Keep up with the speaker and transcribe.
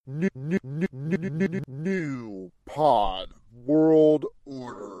New Pod World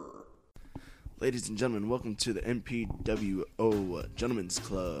Order. Ladies and gentlemen, welcome to the MPWO Gentlemen's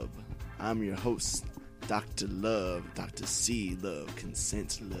Club. I'm your host, Dr. Love, Dr. C. Love,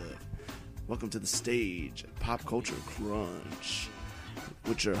 Consent Love. Welcome to the stage, Pop Culture Crunch,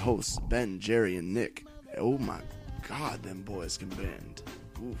 with your hosts, Ben, Jerry, and Nick. Oh my God, them boys can bend.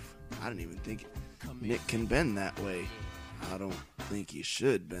 Oof, I didn't even think Nick can bend that way. I don't think he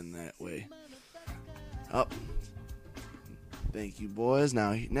should bend that way. Up. Thank you, boys.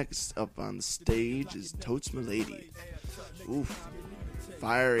 Now, next up on the stage is Totes Milady. Oof.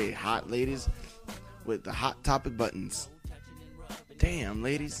 Fiery, hot ladies with the hot topic buttons. Damn,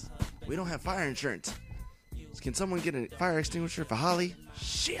 ladies. We don't have fire insurance. Can someone get a fire extinguisher for Holly?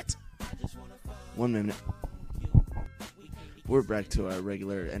 Shit. 1 minute. We're back to our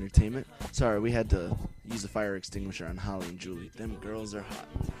regular entertainment. Sorry, we had to use a fire extinguisher on Holly and Julie. Them girls are hot.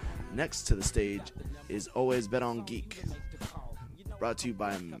 Next to the stage is Always Bet on Geek. Brought to you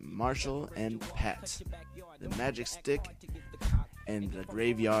by Marshall and Pat. The Magic Stick and the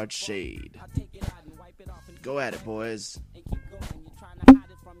Graveyard Shade. Go at it, boys.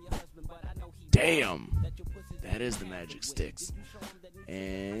 Damn! That is the Magic Sticks.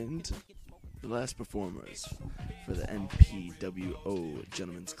 And the last performers for the MPWO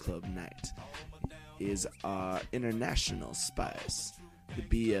Gentlemen's Club Night is our international spice, the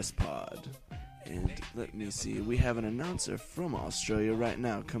BS Pod. And let me see, we have an announcer from Australia right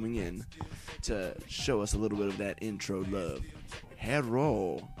now coming in to show us a little bit of that intro love.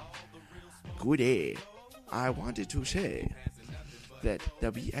 Hello. Good day. I wanted to say that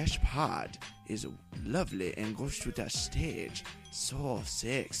the BS Pod is lovely and goes to the stage so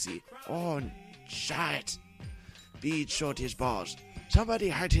sexy. Oh, shit. Beat short his balls. Somebody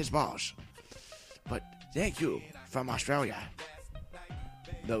hide his balls. But thank you from Australia.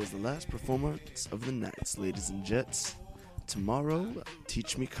 That was the last performance of the night, ladies and gents. Tomorrow,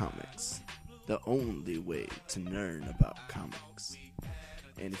 Teach Me Comics. The only way to learn about comics.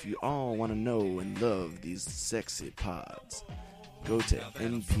 And if you all want to know and love these sexy pods, go to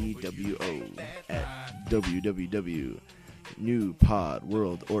MPWO at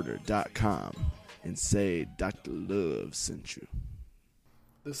www.newpodworldorder.com and say Dr. Love sent you.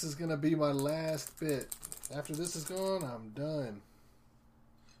 This is going to be my last bit. After this is gone, I'm done.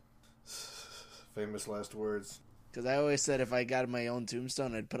 Famous last words. Because I always said if I got my own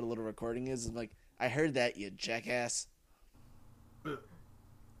tombstone, I'd put a little recording in. I'm like, I heard that, you jackass.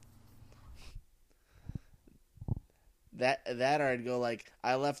 That or I'd go like,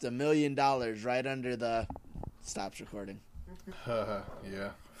 I left $1 million right under the stops recording. Yeah.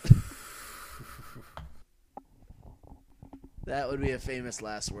 That would be a famous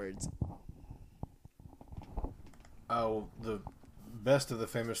last words. Oh, the best of the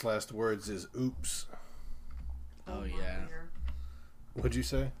famous last words is oops. Oh, yeah. What'd you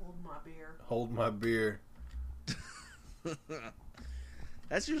say? Hold my beer. Hold my beer.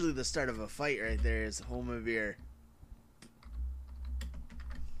 That's usually the start of a fight right there, is hold my beer.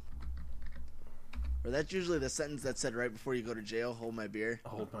 Or that's usually the sentence that's said right before you go to jail, hold my beer.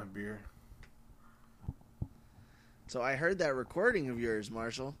 Hold my beer. So I heard that recording of yours,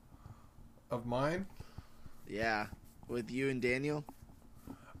 Marshall. Of mine? Yeah. With you and Daniel.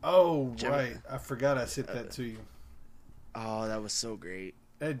 Oh, right. I forgot I sent that to you. Oh, that was so great.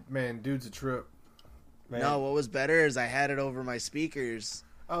 Hey, man, dude's a trip. Man. No, what was better is I had it over my speakers.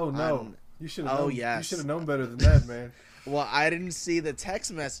 Oh, no. You should have known. Yes. You should have known better than that, man. Well, I didn't see the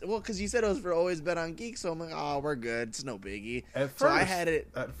text message. Well, because you said it was for Always Bet on Geek, so I'm like, oh, we're good. It's no biggie. At first, so I had it.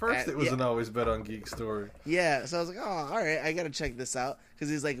 At first, it was an Always Bet on Geek story. Yeah, so I was like, oh, all right, I got to check this out. Because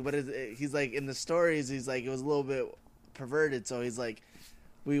he's like, he's like, in the stories, he's like, it was a little bit perverted, so he's like,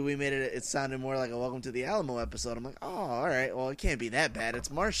 we made it sounded more like a Welcome to the Alamo episode. I'm like, oh, all right, well, it can't be that bad.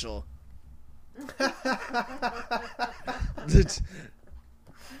 It's Marshall.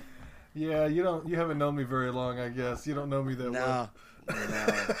 Yeah, you haven't known me very long, I guess. You don't know me that well.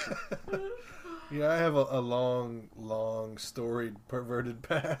 No. Yeah, I have a long, storied, perverted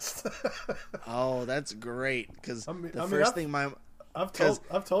past. Oh, that's great. Because I've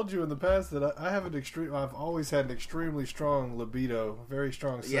told you in the past that I've always had an extremely strong libido, very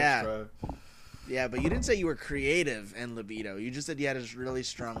strong sex drive. Yeah, but you didn't say you were creative and libido. You just said you had a really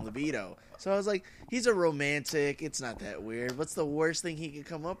strong libido. So I was like, he's a romantic. It's not that weird. What's the worst thing he could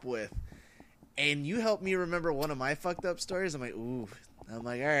come up with? And you helped me remember one of my fucked up stories. I'm like, ooh. I'm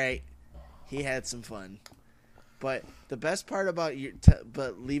like, all right. He had some fun. But the best part about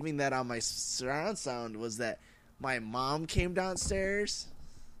but leaving that on my surround sound was that my mom came downstairs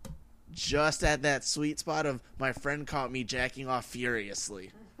just at that sweet spot of my friend caught me jacking off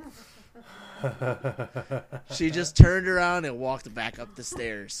furiously. She just turned around and walked back up the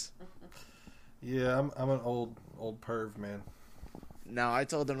stairs. Yeah, I'm an old perv, man. Now I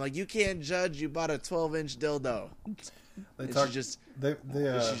told them, like, you can't judge. You bought a 12-inch dildo. They And talk, she just, they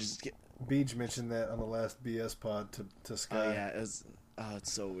she just get, Beach mentioned that on the last BS pod to Sky. oh yeah, it's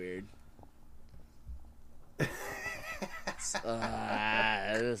so weird. It's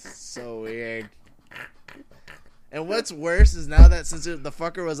so weird. And what's worse is now that since the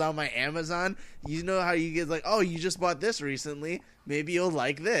fucker was on my Amazon, you know how you get like, oh, you just bought this recently. Maybe you'll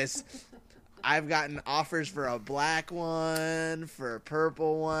like this. I've gotten offers for a black one, for a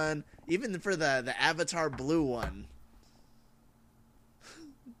purple one, even for the Avatar blue one.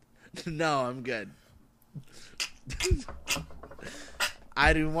 No, I'm good.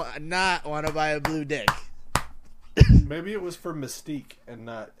 I do not want to buy a blue dick. Maybe it was for Mystique and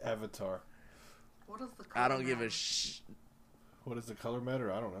not Avatar. What does the color I don't give matter? What does the color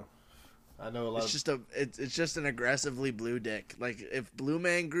matter? I don't know. I know a lot. It's just an aggressively blue dick. Like if Blue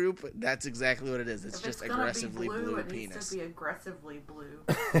Man Group, that's exactly what it is. It's If just it's gonna aggressively be blue, blue it penis. needs to be aggressively blue.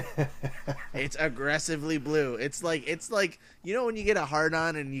 It's aggressively blue. It's like you know when you get a hard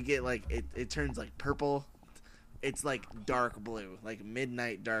on and you get like it turns like purple. It's like dark blue, like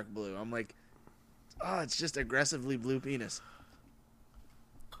midnight dark blue. I'm like, oh, it's just aggressively blue penis.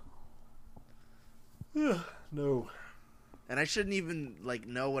 No. And I shouldn't even like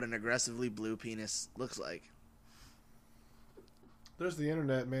know what an aggressively blue penis looks like. There's the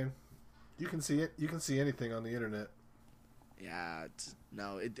internet, man. You can see it. You can see anything on the internet. Yeah,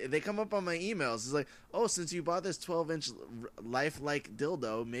 they come up on my emails. It's like, oh, since you bought this 12-inch lifelike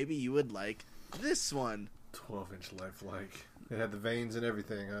dildo, maybe you would like this one. 12-inch lifelike. It had the veins and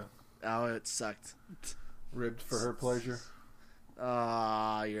everything, huh? Oh, it sucked. Ribbed for her pleasure.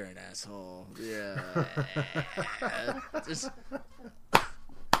 Oh, you're an asshole. Yeah. Just,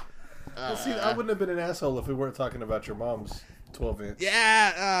 Well, see, I wouldn't have been an asshole if we weren't talking about your mom's 12-inch.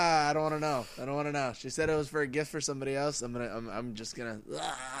 yeah, I don't want to know. I don't want to know. She said it was for a gift for somebody else. I'm just gonna.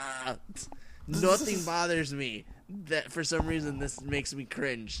 Nothing bothers me. That for some reason this makes me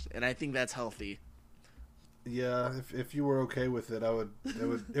cringe, and I think that's healthy. Yeah, if you were okay with it,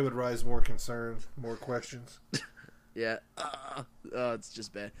 it would raise more concern, more questions. Yeah. Oh, it's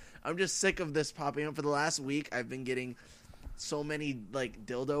just bad. I'm just sick of this popping up. For the last week, I've been getting so many, like,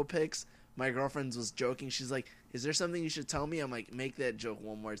 dildo pics. My girlfriend was joking. She's like, is there something you should tell me? I'm like, make that joke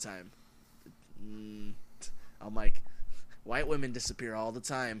one more time. I'm like, white women disappear all the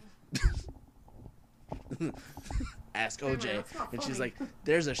time. Ask Hey, OJ. man, that's not And she's funny. like,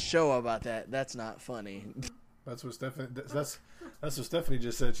 there's a show about that. That's not funny. That's what Stephanie. That's what Stephanie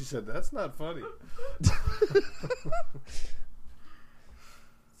just said. She said that's not funny.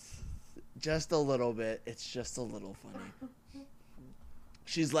 Just a little bit. It's just a little funny.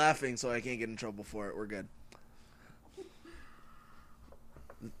 She's laughing, so I can't get in trouble for it. We're good.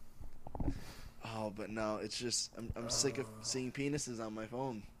 Oh, but no, it's just I'm sick of seeing penises on my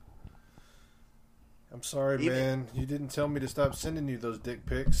phone. I'm sorry, Even- man. You didn't tell me to stop sending you those dick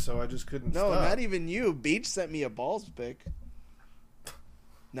pics, so I just couldn't No, stop. not even you. Beach sent me a balls pic.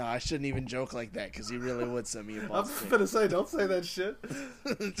 No, I shouldn't even joke like that because he really would send me a I'm balls pic. gonna say, don't say that shit.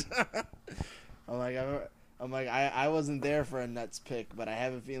 I'm like I wasn't there for a nuts pic, but I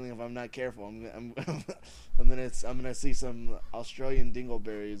have a feeling if I'm not careful, I'm gonna see some Australian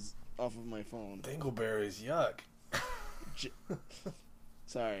dingleberries off of my phone. Dingleberries, yuck.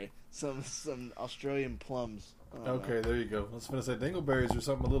 Sorry, some Australian plums. Oh, Okay, no. there you go. I was gonna say dingleberries are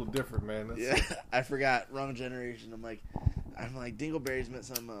something a little different, man. That's, Yeah, I forgot. Wrong generation. I'm like dingleberries meant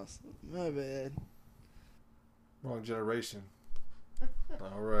something else. My bad. Wrong generation.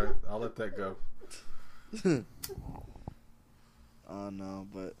 All right, I'll let that go. Oh no,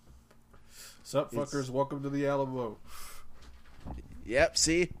 but Sup, fuckers? Welcome to the Alamo. yep.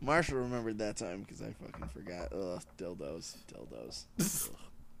 See, Marshall remembered that time because I fucking forgot. Ugh, dildos.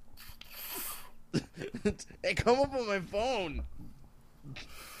 They come up on my phone.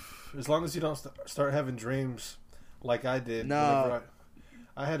 As long as you don't start having dreams like I did. No. Whenever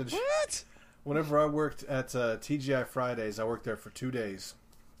I had a. What? Whenever I worked at TGI Fridays, I worked there for 2 days.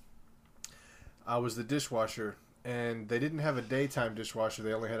 I was the dishwasher, and they didn't have a daytime dishwasher.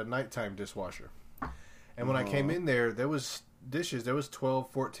 They only had a nighttime dishwasher. And when I came in there was dishes. There was 12,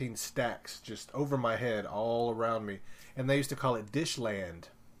 14 stacks just over my head, all around me. And they used to call it Dishland.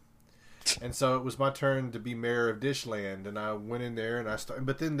 And so it was my turn to be mayor of Dishland, and I went in there, and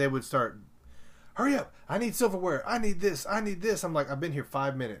but then they would start, hurry up, I need silverware, I need this. I'm like, I've been here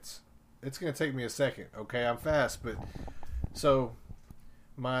 5 minutes. It's going to take me a second, okay? I'm fast, but... So,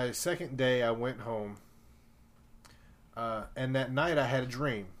 my second day, I went home, and that night I had a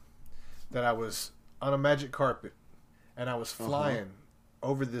dream. that I was on a magic carpet and I was flying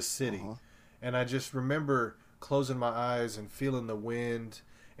over this city. And I just remember closing my eyes and feeling the wind.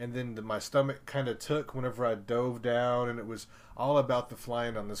 And then my stomach kind of took whenever I dove down, and it was all about the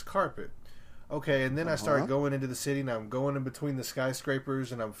flying on this carpet. Okay, and then I started going into the city, and I'm going in between the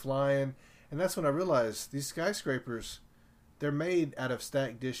skyscrapers, and I'm flying. And that's when I realized these skyscrapers, they're made out of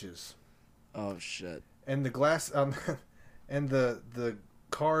stacked dishes. Oh, shit. And the glass on and the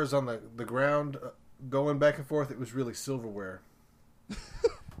cars on the ground going back and forth, it was really silverware.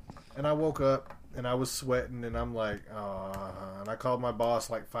 And I woke up, and I was sweating, and I'm like, and I called my boss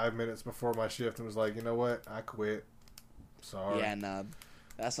like 5 minutes before my shift and was like, you know what? I quit. Sorry. Yeah, nah.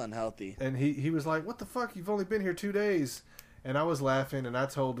 That's unhealthy. And he was like, what the fuck? You've only been here 2 days. And I was laughing, and I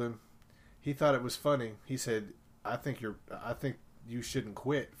told him, he thought it was funny. He said, I think you shouldn't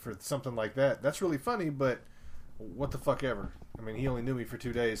quit for something like that. That's really funny, but what the fuck ever. I mean, he only knew me for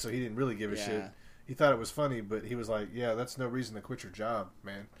 2 days, so he didn't really give a shit. He thought it was funny, but he was like, yeah, that's no reason to quit your job,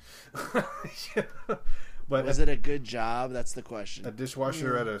 man. But was it a good job? That's the question. A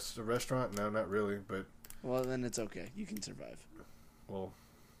dishwasher at a restaurant? No, not really, but... Well, then it's okay. You can survive. Well,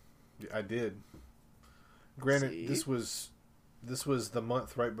 I did. Granted, See? this was the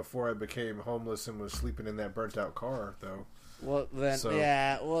month right before I became homeless and was sleeping in that burnt out car, though. Well, then,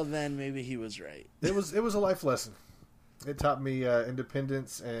 So- then maybe he was right. It was a life lesson. It taught me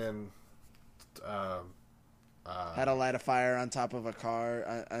independence and How to light a fire on top of a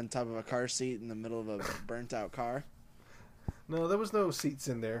car seat in the middle of a burnt out car. no, there was no seats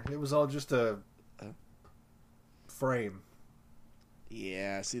in there. It was all just a frame.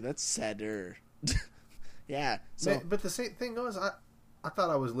 Yeah, see, that's sadder. Yeah, so Man, but the same thing was, I thought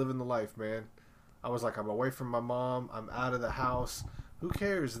I was living the life, man. I was like, I'm away from my mom. I'm out of the house. Who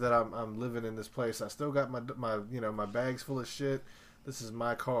cares that I'm living in this place? I still got my bags full of shit. This is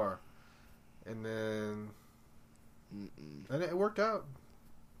my car. And then and it worked out.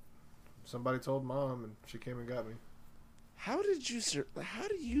 Somebody told mom, and she came and got me. how do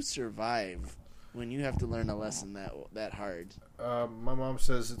you survive when you have to learn a lesson that hard? My mom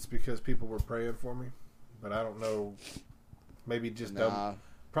says it's because people were praying for me, but I don't know. Maybe just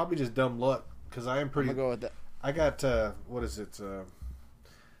probably just dumb luck. Because I am pretty. I'm gonna go with that. I got what is it?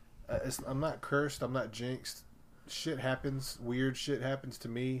 I'm not cursed. I'm not jinxed. Shit happens. Weird shit happens to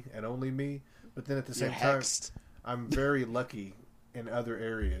me and only me. But then at the same time, I'm very lucky in other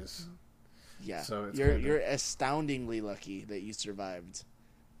areas. Yeah, so it's you're astoundingly lucky that you survived.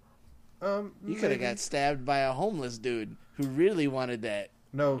 You could have got stabbed by a homeless dude who really wanted that.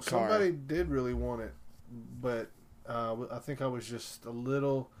 No, car. somebody did really want it, but I think I was just a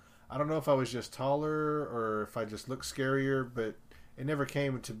little. I don't know if I was just taller or if I just looked scarier, but it never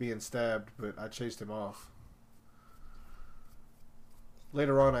came to being stabbed. But I chased him off.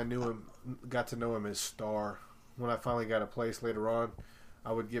 Later on, I knew him, got to know him as Star. When I finally got a place later on,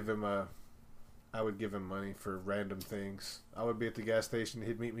 I would give him money for random things. I would be at the gas station.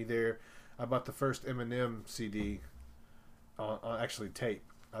 He'd meet me there. I bought the first Eminem CD, actually tape.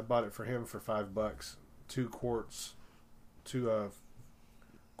 I bought it for him for $5. 2 quarts,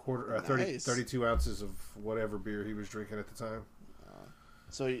 32 ounces of whatever beer he was drinking at the time.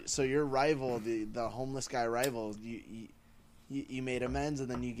 So your rival, the homeless guy rival, you made amends and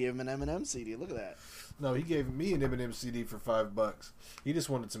then you gave him an Eminem CD. Look at that. No, he gave me an Eminem CD for $5. He just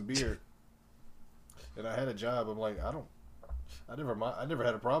wanted some beer, and I had a job. I'm like, I never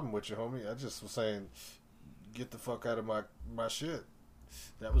had a problem with you, homie. I just was saying, get the fuck out of my shit.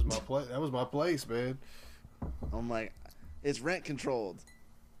 That was my place. That was my place, man. I'm like, it's rent controlled.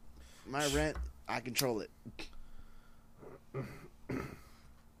 My rent, I control it.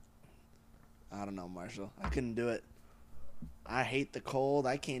 I don't know, Marshall. I couldn't do it. I hate the cold.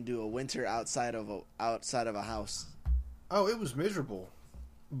 I can't do a winter outside of a house. Oh, it was miserable,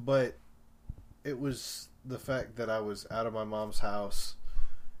 but it was the fact that I was out of my mom's house.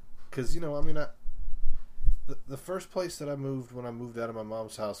 Because the first place that I moved when I moved out of my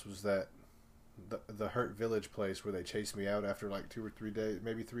mom's house was that the Hurt Village place where they chased me out after like 2 or 3 days,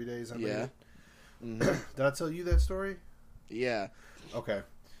 maybe 3 days. Mm-hmm. Did I tell you that story? Yeah. Okay.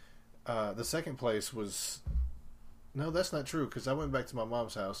 The second place was... No, that's not true, because I went back to my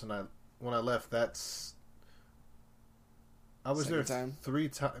mom's house, and when I left, I was Second there time? 3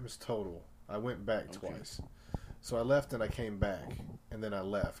 times total. I went back twice. So I left, and I came back, and then I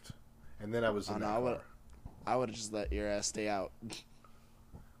left. And then I was in that car. I would have just let your ass stay out.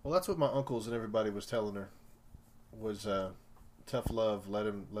 Well, that's what my uncles and everybody was telling her, was tough love, let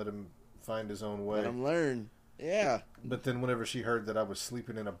him find his own way. Let him learn. Yeah. But then whenever she heard that I was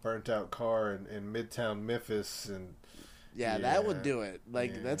sleeping in a burnt-out car in Midtown Memphis and Yeah, that would do it.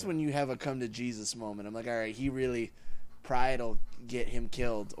 Like, that's when you have a come to Jesus moment. I'm like, all right, pride will get him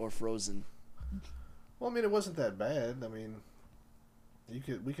killed or frozen. Well, I mean, it wasn't that bad. I mean, we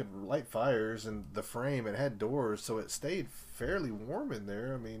could light fires, and the frame, it had doors, so it stayed fairly warm in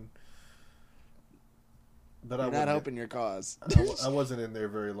there. I mean, but You're not helping your cause. I wasn't in there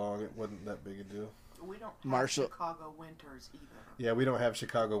very long. It wasn't that big a deal. We don't have Chicago winters either. Yeah, we don't have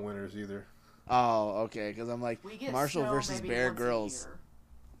Chicago winters either. Oh, okay. Because I'm like, Marshall snow versus maybe Bear once a Grylls.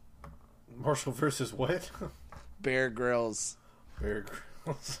 year. Marshall versus what? Bear Grylls. Bear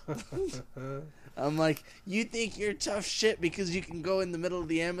Grylls. I'm like, you think you're tough shit because you can go in the middle of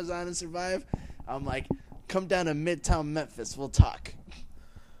the Amazon and survive? I'm like, come down to Midtown Memphis. We'll talk.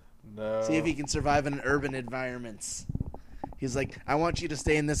 No. See if he can survive in urban environments. He's like, I want you to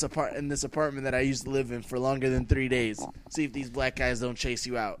stay in this apartment that I used to live in for longer than 3 days. See if these black guys don't chase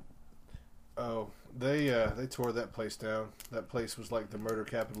you out. Oh, they tore that place down. That place was like the murder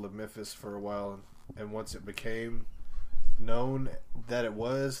capital of Memphis for a while, and once it became known that it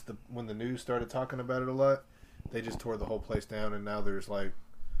was, when the news started talking about it a lot, they just tore the whole place down, and now there's like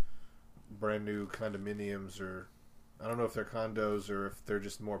brand new condominiums, or I don't know if they're condos or if they're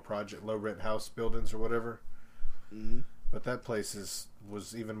just more low rent house buildings or whatever. Mm-hmm. But that place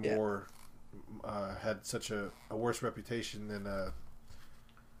was even more had such a worse reputation than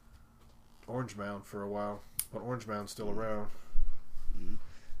Orange Mound for a while, but Orange Mound's still around. Mm-hmm.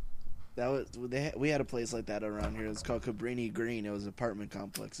 We had a place like that around here. It's called Cabrini Green. It was apartment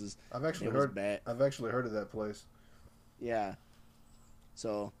complexes. I've actually heard of that place. Yeah.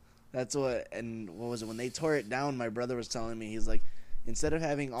 So that's what was it when they tore it down? My brother was telling me, he's like, instead of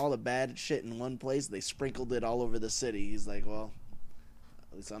having all the bad shit in one place, they sprinkled it all over the city. He's like, well,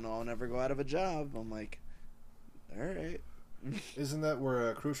 at least I know I'll never go out of a job. I'm like, all right. Isn't that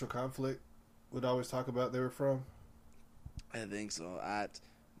where Crucial Conflict would always talk about they were from? I think so.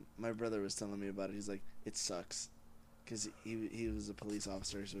 My brother was telling me about it. He's like, it sucks. Because he was a police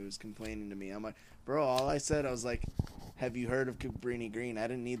officer, so he was complaining to me. I'm like, bro, all I said, I was like, have you heard of Cabrini Green? I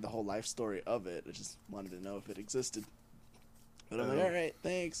didn't need the whole life story of it. I just wanted to know if it existed. But I'm like, all right,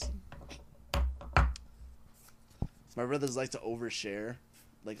 thanks. My brothers like to overshare,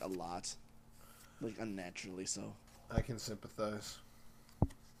 like, a lot. Like, unnaturally so. I can sympathize.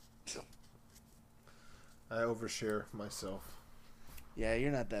 I overshare myself. Yeah,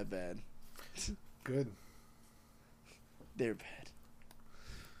 you're not that bad. Good. They're bad.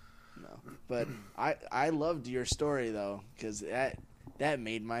 No. But I loved your story, though, because that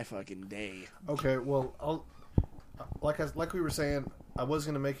made my fucking day. Okay, well, like we were saying, I was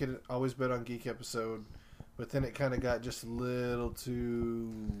going to make it an Always Bet on Geek episode, but then it kind of got just a little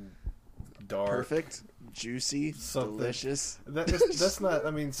too dark. Perfect, juicy, delicious. That's not,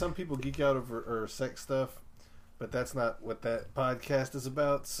 I mean, some people geek out over sex stuff, but that's not what that podcast is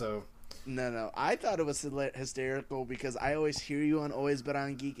about, so... No. I thought it was hysterical because I always hear you on Always Bet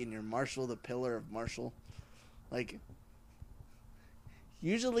on Geek and you're Marshall, the pillar of Marshall. Like,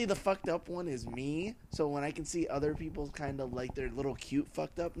 usually the fucked up one is me, so when I can see other people kind of like their little cute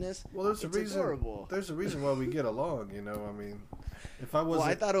fucked upness, well, there's adorable. There's a reason why we get along, you know. I mean, if I wasn't... Well,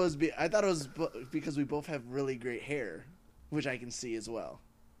 I thought it was because we both have really great hair, which I can see as well.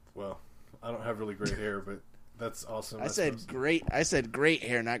 Well, I don't have really great hair, but that's awesome. I said great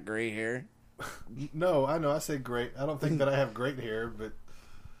hair, not gray hair. No, I know. I said great. I don't think that I have great hair, but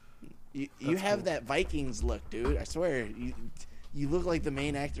you have cool. That Vikings look, dude. I swear, you look like the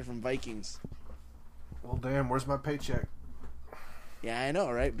main actor from Vikings. Well, damn. Where's my paycheck? Yeah, I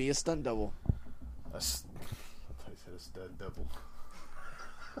know, right? Be a stunt double. I thought you said a stunt double.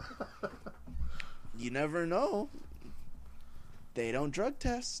 You never know. They don't drug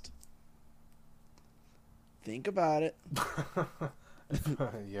test. Think about it.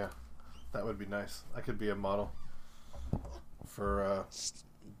 Yeah, that would be nice. I could be a model for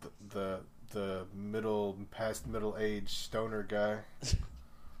the past middle age stoner guy.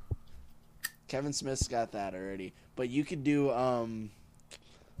 Kevin Smith's got that already, but you could do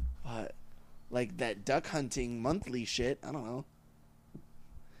like that duck hunting monthly shit. I don't know.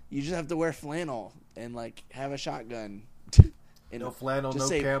 You just have to wear flannel and like have a shotgun. No flannel, no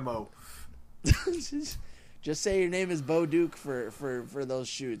camo. Just say your name is Bo Duke for those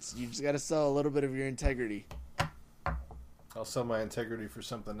shoots. You just got to sell a little bit of your integrity. I'll sell my integrity for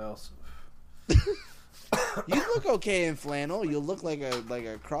something else. You look okay in flannel. You look like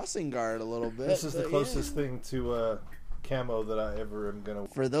a crossing guard a little bit. This is the closest thing to camo that I ever am gonna.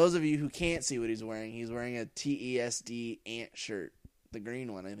 For those of you who can't see what he's wearing a TESD ant shirt, the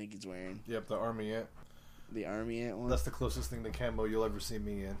green one. I think he's wearing. Yep, the army ant. The army ant one. That's the closest thing to camo you'll ever see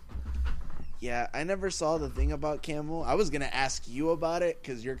me in. Yeah, I never saw the thing about camel. I was gonna ask you about it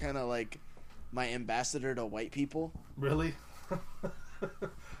because you're kind of like my ambassador to white people. Really?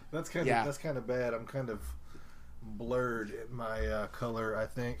 That's kind of bad. I'm kind of blurred in my color, I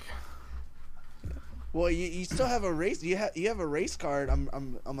think. Well, you still have a race. You have a race card.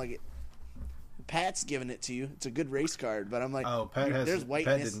 I'm like, Pat's giving it to you. It's a good race card, but I'm like, oh, There's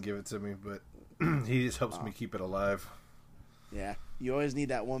whiteness. Pat didn't give it to me, but he just helps me keep it alive. Yeah, you always need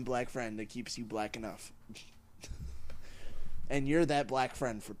that one black friend that keeps you black enough, and you're that black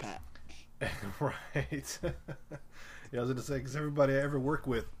friend for Pat. Right. Yeah, I was going to say, because everybody I ever work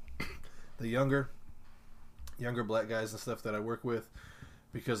with, the younger black guys and stuff that I work with,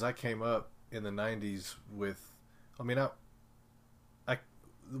 because I came up in the 90s with, I mean, I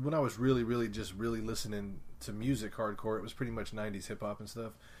when I was really listening to music hardcore, it was pretty much 90s hip-hop and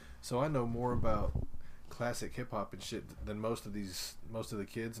stuff. So I know more about classic hip-hop and shit than most of the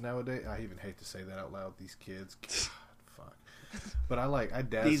kids nowadays. I even hate to say that out loud, these kids. God, fuck. But I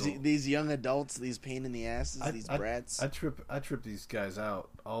dazzle these young adults, these pain in the asses, these brats. I trip these guys out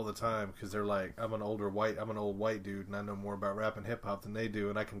all the time because they're like, I'm an old white dude, and I know more about rap and hip hop than they do,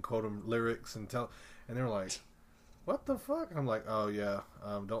 and I can quote them lyrics and they're like, what the fuck? And I'm like, oh yeah,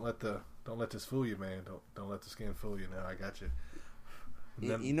 don't let this fool you, man. Don't let the skin fool you. Now I got you.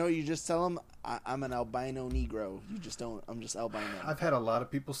 Then, you just tell them I'm an albino Negro. You just don't. I'm just albino. I've had a lot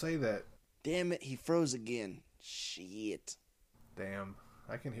of people say that. Damn it, he froze again. Shit. Damn,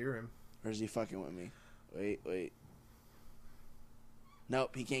 I can hear him. Or is he fucking with me? Wait.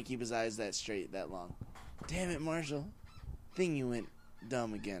 Nope, he can't keep his eyes that straight that long. Damn it, Marshall. Thing you went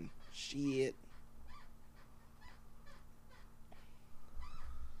dumb again. Shit.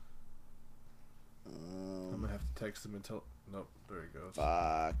 I'm gonna have to text him and tell. Nope, there he goes.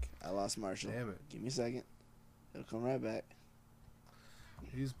 Fuck, I lost Marshall. Damn it. Give me a second. He'll come right back.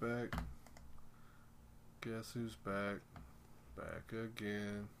 He's back. Guess who's back? Back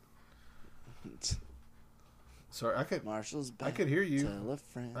again. Sorry, Marshall's back. I could hear you. Tell a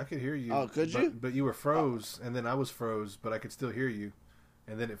friend. I could hear you. Oh, could you? But you were froze, and then I was froze, but I could still hear you,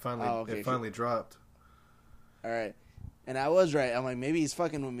 and then it finally dropped. All right, and I was right. I'm like, maybe he's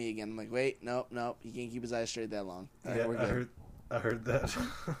fucking with me again. I'm like, wait, nope. He can't keep his eyes straight that long. All right, yeah, we're good. I heard that.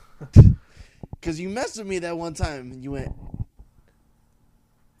 Because you messed with me that one time, and you went,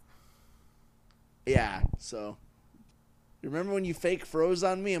 yeah. So, you remember when you fake froze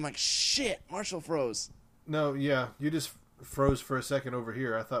on me? I'm like, shit, Marshall froze. No, yeah, you just froze for a second over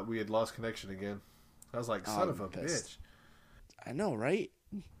here. I thought we had lost connection again. I was like, son of a bitch. I know, right?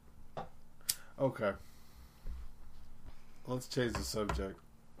 Okay. Let's change the subject.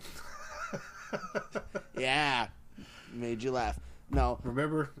 Yeah. Made you laugh. No.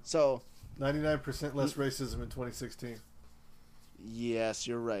 Remember? So 99% less racism in 2016. Yes,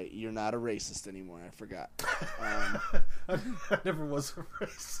 you're right. You're not a racist anymore. I forgot. I never was a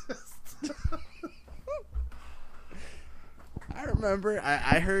racist. I remember.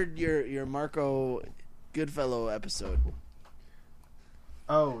 I heard your Marco Goodfellow episode.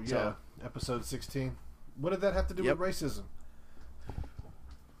 Oh, yeah. Episode 16. What did that have to do with racism?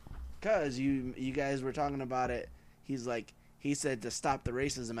 Because you guys were talking about it. He said to stop the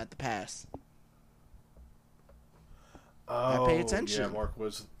racism at the pass. Oh, I pay attention. Mark,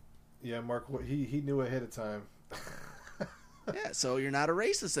 he knew ahead of time. Yeah, so you're not a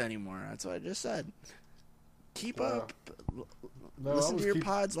racist anymore. That's what I just said. Keep up. Listen to your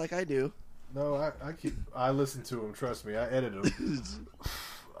pods like I do. No, I listen to them. Trust me, I edit them.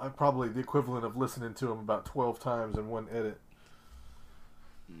 I'm probably the equivalent of listening to them about 12 times in one edit.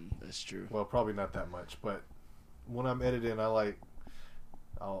 That's true. Well, probably not that much, but when I'm editing, I'll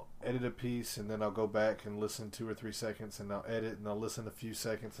edit a piece and then I'll go back and listen 2 or 3 seconds, and I'll edit and I'll listen a few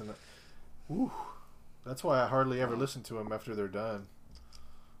seconds, and that's why I hardly ever listen to them after they're done,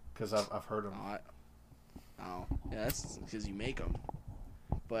 because I've heard them. Yeah, that's because you make them.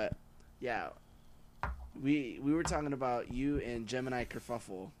 But yeah, we were talking about you and Gemini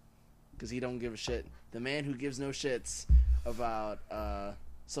Kerfuffle, because he don't give a shit. The man who gives no shits about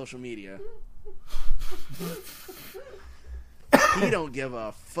social media. He don't give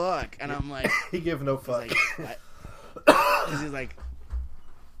a fuck, and I'm like, he give no fuck.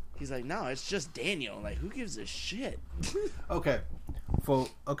 He's like, no, it's just Daniel. Like, who gives a shit? Okay,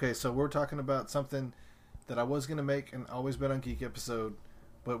 so we're talking about something that I was gonna make an Always Bet on Geek episode,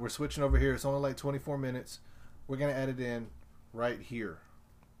 but we're switching over here. It's only like 24 minutes. We're gonna add it in right here.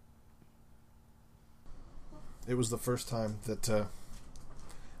 It was the first time that,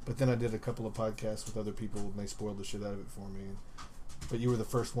 but then I did a couple of podcasts with other people, and they spoiled the shit out of it for me. But you were the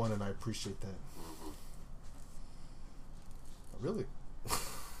first one, and I appreciate that. Really?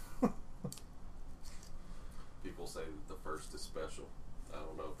 first is special. I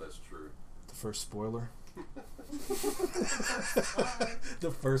don't know if that's true. The first spoiler.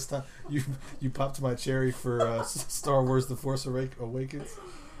 The first time you popped my cherry for Star Wars: The Force Awakens.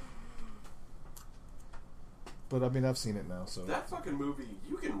 But I mean, I've seen it now, so That fucking movie,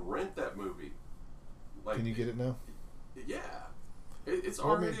 you can rent that movie. Like, can you get it now? Yeah, it's Well,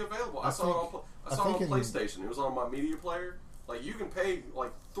 I already mean, available. I I saw it on think PlayStation. It was on my media player. Like, you can pay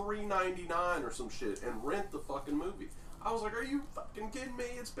like $3.99 or some shit and rent the fucking movie. I was like, are you fucking kidding me?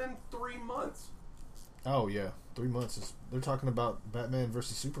 It's been 3 months. Oh yeah, 3 months. They're talking about Batman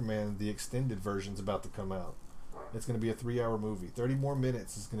vs Superman. The extended version's about to come out. It's going to be a 3-hour movie. 30 more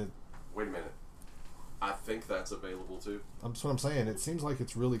minutes is going to. Wait a minute. I think that's available too. That's what I'm saying. It seems like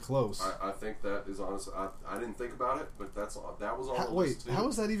it's really close. I think that is honest. I didn't think about it, but that was on the Wait, list too. how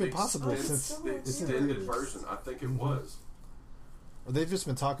is that even possible? It's Since the it's in extended theaters? version. I think it was. They've just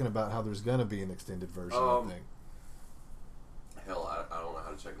been talking about how there's going to be an extended version. I think. Hell, I don't know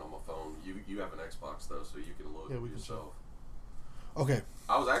how to check it on my phone. You have an Xbox though, so you can look Yeah, we can yourself. Okay.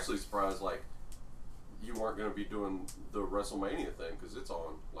 I was actually surprised, like, you weren't going to be doing the WrestleMania thing because it's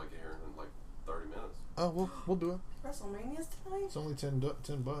on like here in like 30 minutes. Oh, we'll do it. WrestleMania's tonight? It's only $10.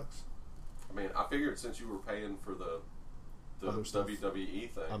 I mean, I figured since you were paying for the Other stuff. WWE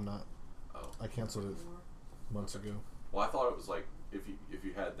thing. I'm not. Oh. I canceled it months ago. Well, I thought it was like if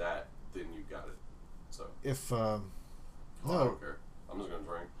you had that, then you got it. So If I no, don't care. I'm just gonna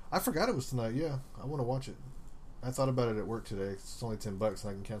drink. I forgot it was tonight. Yeah, I want to watch it. I thought about it at work today. It's only $10, and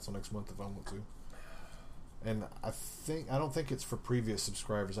I can cancel next month if I want to. And I don't think it's for previous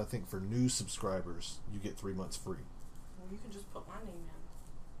subscribers. I think for new subscribers, you get 3 months free. Well, you can just put my name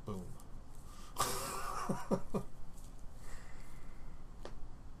in. Boom.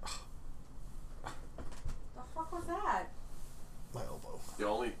 The fuck was that? My elbow.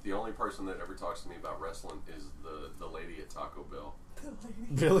 The only person that ever talks to me about wrestling is the lady at Taco Bell.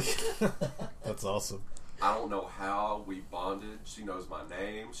 Really? That's awesome. I don't know how we bonded. She knows my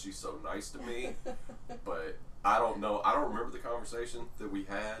name. She's so nice to me. But I don't know. I don't remember the conversation that we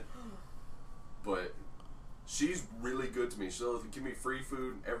had. But she's really good to me. She'll give me free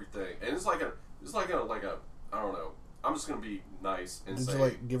food and everything. And it's like a I don't know. I'm just gonna be nice and Did say, you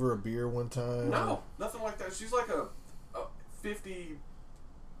like give her a beer one time? no, nothing like that. She's like a 50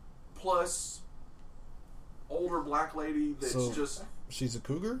 plus older black lady that's So- just She's a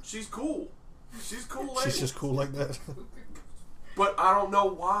cougar? she's cool. She's a cool lady. She's just cool like that. But I don't know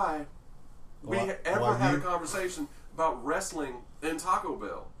why we Why- ever why had you- a conversation about wrestling in Taco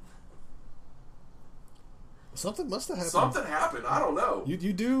Bell. Something must have happened. Something happened. I don't know. You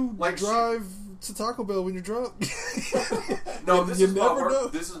do Like drive to Taco Bell when you're drunk? No, You- this you is my never work. know.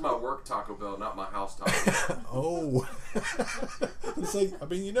 This is my work Taco Bell, not my house Taco Bell. Oh. It's like, I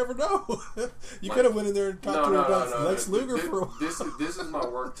mean, you never know. You Like- could have went in there and talked to her about Lex Luger This- for a while. This is my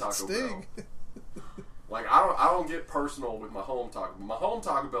work Taco Sting. Bell. Like I don't get personal with my home Taco. My home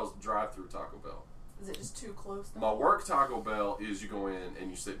Taco Bell's drive-through Taco Bell. Is it just too close? Though? My work Taco Bell is you go in and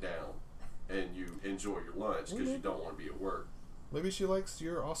you sit down and you enjoy your lunch because you don't want to be at work. Maybe she likes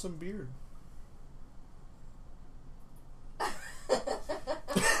your awesome beard.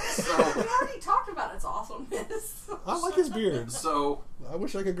 So We already talked about its awesomeness. I like his beard. so I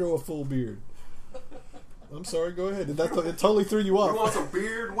wish I could grow a full beard. I'm sorry, go ahead. It totally threw you you off. want some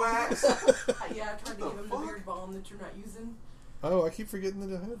beard wax? Yeah, I tried to The give him fuck? the beard balm that you're not using. Oh, I keep forgetting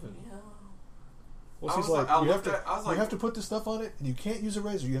that I haven't. Yeah. Well, I she's was like, like- I you have looked to, at- I was you like- have to put this stuff on it, and you can't use a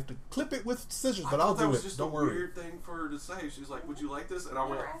razor. You have to clip it with scissors. But I I'll thought that do was it. just Don't a worry. weird thing for her to say. She's like, "Would you like this?" And I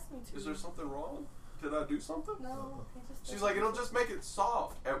Never went, asked me to. "Is there something wrong? Did I do something?" No. he just She's like, "It'll just make it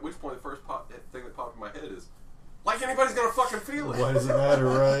soft." At which point, the first thing that popped in my head is, "Like anybody's gonna fucking feel it." Why does it matter,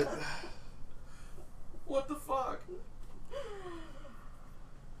 right? What the fuck?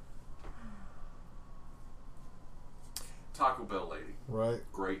 Taco Bell lady, Right.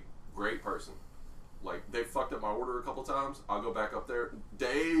 great person. Like, they fucked up my order a couple times. I'll go back up there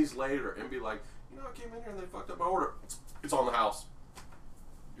days later and be like, "You know, I came in here and they fucked up my order. It's on the house.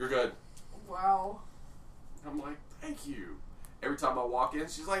 You're good." Wow. I'm like, "Thank you." Every time I walk in,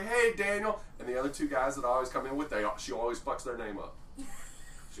 she's like, "Hey, Daniel," and the other two guys that I always come in with, she always fucks their name up.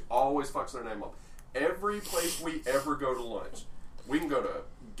 She always fucks their name up. Every place we ever go to lunch, we can go to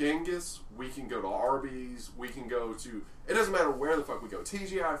Genghis, we can go to Arby's, we can go to, it doesn't matter where the fuck we go,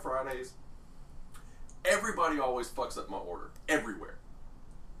 TGI Fridays. Everybody always fucks up my order. Everywhere.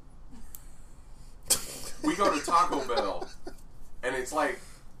 We go to Taco Bell, and it's like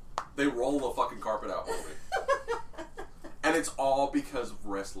they roll the fucking carpet out for me. And it's all because of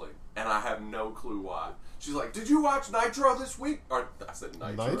wrestling. And I have no clue why. She's like, "Did you watch Nitro this week?" Or I said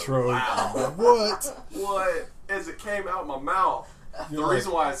Nitro. Nitro. Wow. What? What? As it came out my mouth. You're The like-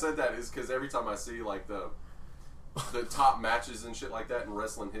 reason why I said that is because every time I see like the top matches and shit like that in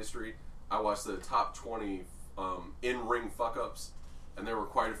wrestling history, I watch the top 20 in-ring fuck-ups, and there were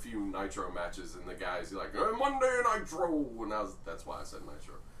quite a few Nitro matches, and the guys like, Monday Nitro, and that's why I said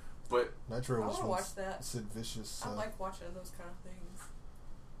Nitro. But Nitro I was wanna when watch that. Sid Vicious. I like watching those kind of things.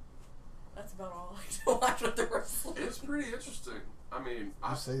 That's about all I like to watch with the wrestling. it's pretty interesting. I mean,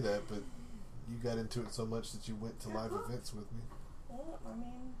 You say that, but you got into it so much that you went to live events with me. Well, I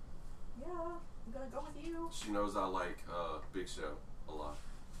mean, yeah, I'm gonna go with you. she knows I like Big Show a lot.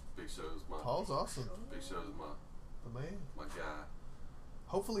 Big Show's my Paul's awesome. Big Show's The man. my guy.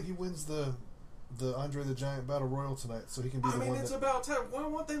 Hopefully he wins the Andre the Giant Battle Royal tonight, so he can be I the mean, one it's that... about time. Why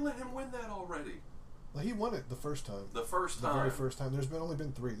won't they let him win that already? Well, he won it the first time. The first The time. very first time. There's only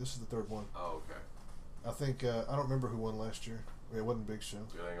been 3. This is the 3rd one. Oh, okay. I think, I don't remember who won last year. It wasn't Big Show.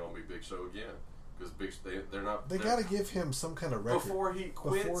 It ain't gonna be Big Show again because they're not. They got to give him some kind of record. before he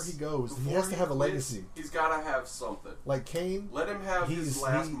quits. Before he goes, he before has to have a quits, legacy. He's got to have something. Like Kane, Let him have his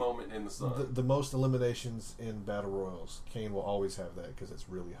last moment in the sun. the most eliminations in Battle Royals. Kane will always have that because it's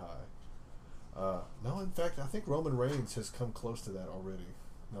really high. No, in fact, I think Roman Reigns has come close to that already,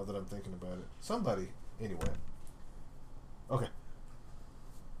 now that I'm thinking about it. Somebody. Anyway. Okay.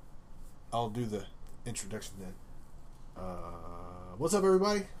 I'll do the introduction then. What's up,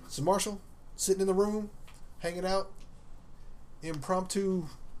 everybody? It's Marshall, sitting in the room, hanging out. Impromptu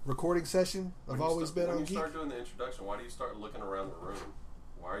recording session. I've always been on When you Geek. start doing the introduction, why do you start looking around the room?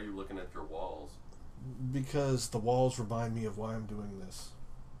 Why are you looking at your walls? Because the walls remind me of why I'm doing this.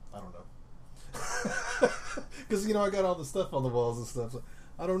 I don't know. Because, I got all the stuff on the walls and stuff. So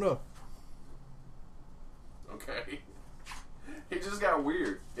I don't know. Okay. He just got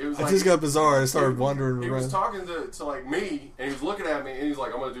weird. It was I like just got bizarre. I started wandering He around. was talking to like me, and he was looking at me, and he's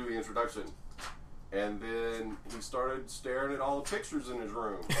like, "I'm gonna do the introduction," and then he started staring at all the pictures in his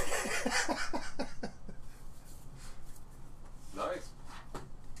room. Nice.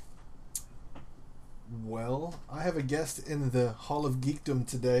 Well, I have a guest in the Hall of Geekdom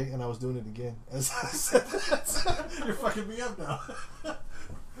today, and I was doing it again. As I said that. You're fucking me up now.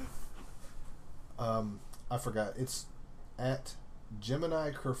 I forgot. It's at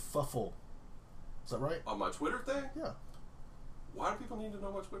Gemini Kerfuffle. Is that right? On my Twitter thing? Yeah. Why do people need to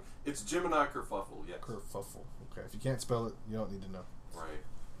know my Twitter? It's Gemini Kerfuffle, yes. Kerfuffle. Okay. If you can't spell it, you don't need to know. Right.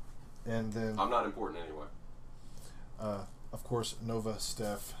 And then, I'm not important anyway. of course, Nova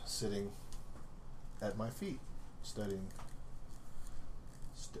Steph sitting at my feet, studying.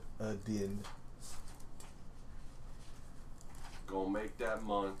 Gonna make that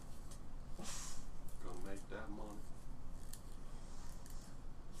money. Gonna make that money.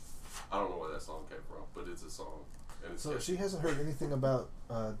 I don't know where that song came from, but it's a song. And it's So catchy. she hasn't heard anything about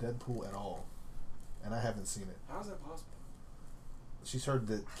Deadpool at all, and I haven't seen it. How is that possible? She's heard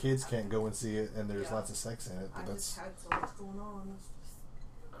that kids can't go and see it, and there's Yeah. lots of sex in it. But I that's just had so much going on. It's just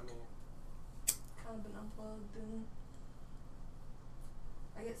I mean, kind of been unplugged, and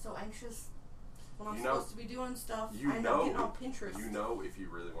I get so anxious when I'm You know- supposed to be doing stuff. you I end know, up getting on Pinterest. you know, if you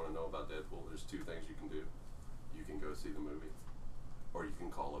really want to know about Deadpool, there's 2 things you can do. You can go see the movie, or you can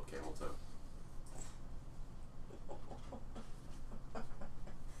call up Camel Toe.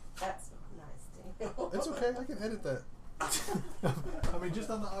 That's not nice, Daniel. it's okay. I can edit that. I mean, just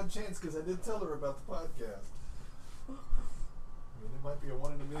on the odd chance, because I did tell her about the podcast. I mean, it might be a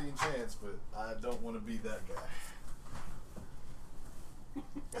 1 in a million chance, but I don't want to be that guy.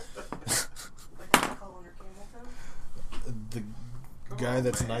 Like calling her Camel Toe. The Come guy on,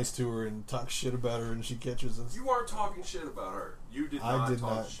 that's man. nice to her and talks shit about her, and she catches us. You aren't talking shit about her. You did I not did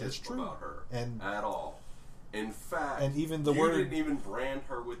talk not. shit That's true. about her And- at all. In fact, And even the you word- didn't even brand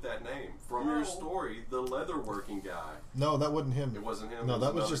her with that name. From No. your story, the leatherworking guy. No, that wasn't him. It wasn't him. No, it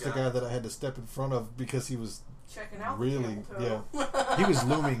that was another just the guy that I had to step in front of because he was Checking out really, the Camel Toe. yeah. He was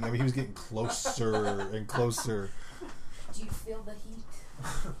looming. I mean, he was getting closer and closer. Do you feel the heat?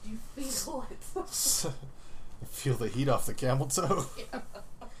 Do you feel it? Feel the heat off the camel toe.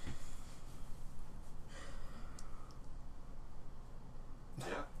 Yeah.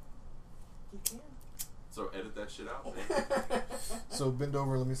 You can. So edit that shit out. Man. So bend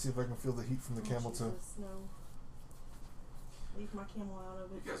over. Let me see if I can feel the heat from the camel toe. Jesus, no. Leave my camel out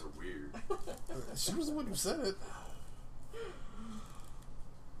of it. You guys are weird. She was the one who said it.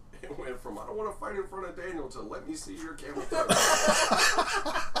 It went from I don't want to fight in front of Daniel to let me see your camel toe.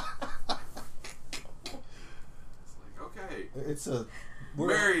 It's like, okay. It's a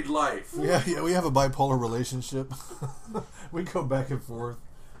Married life. Yeah, we have a bipolar relationship. We go back and forth.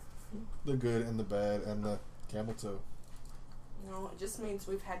 The good and the bad and the camel toe. No, it just means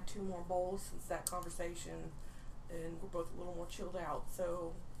we've had 2 more bowls since that conversation, and we're both a little more chilled out,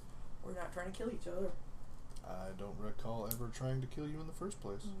 so we're not trying to kill each other. I don't recall ever trying to kill you in the first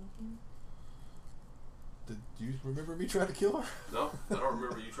place. Mm-hmm. Did you remember me trying to kill her? No, I don't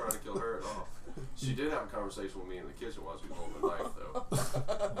remember you trying to kill her at all. She did have a conversation with me in the kitchen while she was holding the knife,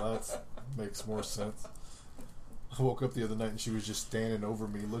 though. That makes more sense. I woke up the other night and she was just standing over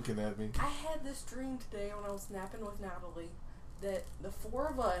me, looking at me. I had this dream today when I was napping with Natalie that the 4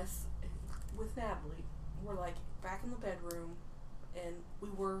 of us with Natalie were like back in the bedroom, and we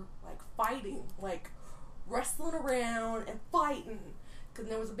were like fighting, like wrestling around and fighting, because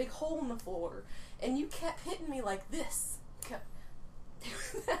there was a big hole in the floor, and you kept hitting me like this. You kept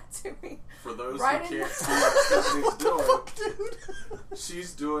doing that to me. For those Right who in can't the- see what Stephanie's doing, Dude.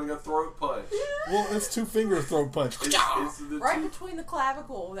 she's doing a throat punch. Well, it's 2-finger throat punch. It's the Right two- between the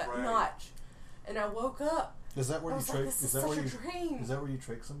clavicle, that Right. notch. And I woke up. Is that where I you was like, trick? this Is is that such where a you? dream. Is that where you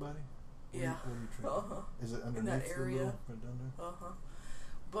trick somebody? Yeah. Where you trick? Uh-huh. Is it underneath that the area. little right down there? Uh-huh.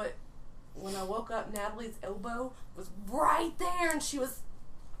 But when I woke up, Natalie's elbow was right there, and she was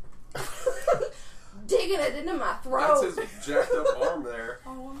digging it into my throat. That's his jacked up arm there.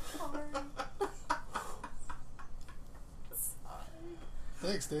 Oh, I'm sorry.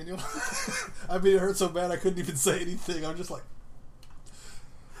 Thanks, Daniel. I mean, it hurt so bad I couldn't even say anything. I'm just like,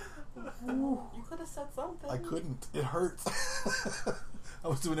 You could have said something. I couldn't. It hurt. I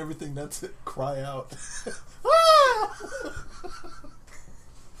was doing everything not to cry out.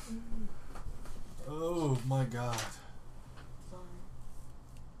 Oh my god. Sorry.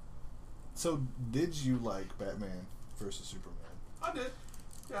 So, did you like Batman versus Superman? I did.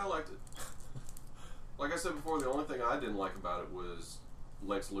 Yeah, I liked it. Like I said before, the only thing I didn't like about it was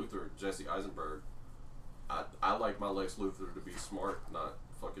Lex Luthor, Jesse Eisenberg. I like my Lex Luthor to be smart, not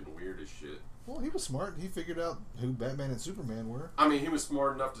fucking weird as shit. Well, he was smart. He figured out who Batman and Superman were. I mean, he was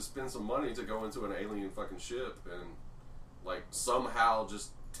smart enough to spend some money to go into an alien fucking ship and, like, somehow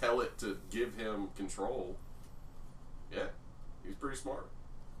just tell it to give him control. Yeah, he was pretty smart.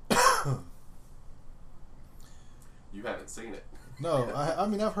 You haven't seen it. No, I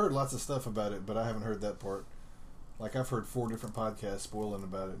mean, I've heard lots of stuff about it, but I haven't heard that part. Like, I've heard 4 different podcasts spoiling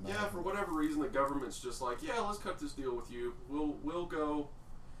about it. And I Yeah, haven't. for whatever reason, the government's just like, yeah, let's cut this deal with you. We'll go,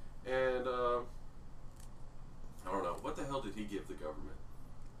 and I don't know, what the hell did he give the government?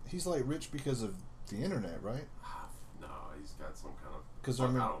 He's, like, rich because of the internet, right? No, he's got some kind of. 'Cause I I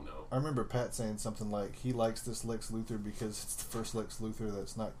remember- don't know. I remember Pat saying something like, he likes this Lex Luthor because it's the first Lex Luthor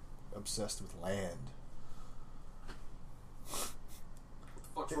that's not obsessed with land.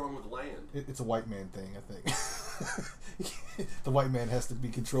 What's wrong with land? It's a white man thing, I think. The white man has to be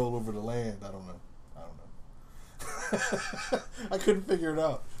control over the land. I don't know. I couldn't figure it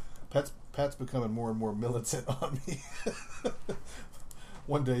out. Pat's becoming more and more militant on me.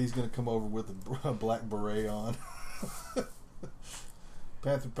 One day he's going to come over with a black beret on.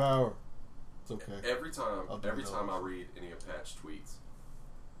 Panther power. It's okay. Every time I'll do I those. read any of Pat's tweets,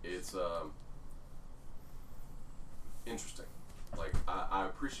 it's interesting. Like, I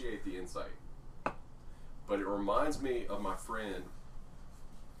appreciate the insight, but it reminds me of my friend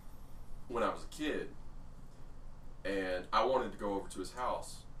when I was a kid, and I wanted to go over to his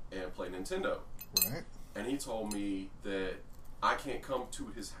house and play Nintendo, Right? and he told me that I can't come to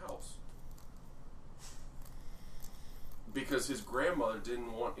his house because his grandmother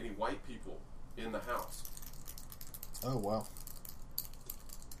didn't want any white people in the house. Oh, wow.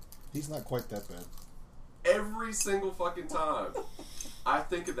 He's not quite that bad. Every single fucking time I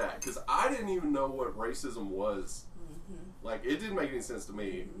think of that, because I didn't even know what racism was. Like, it didn't make any sense to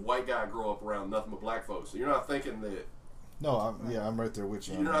me. White guy grow up around nothing but black folks, so you're not thinking that. No, I'm right there with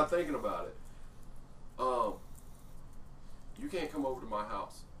you. You're not thinking about it. You can't come over to my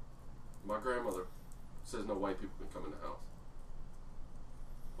house. My grandmother says no white people can come in the house.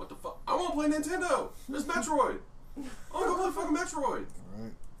 What the fuck? I want to play Nintendo. There's Metroid. I want to go play fucking Metroid.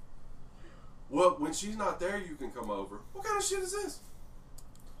 Right. Well, when she's not there, you can come over. What kind of shit is this?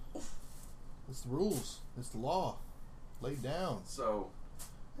 It's the rules. It's the law. Laid down. So,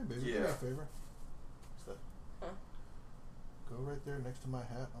 Hey, baby, do me Yeah. a favor. What's that? Huh? Go right there next to my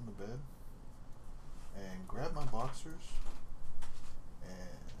hat on the bed and grab my boxers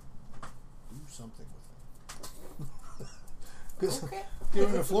and do something with them. Because Okay. they were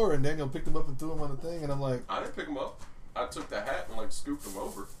on the floor and Daniel picked them up and threw them on the thing, and I'm like, I didn't pick them up. I took the hat and, like, scooped them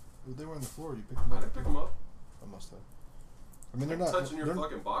over. they were on the floor. You picked them I up. didn't pick them up. I must have. I mean, they're not Touching your they're-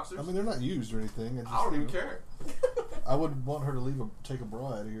 fucking boxers? I mean, they're not used or anything. I don't even care. I would want her to take a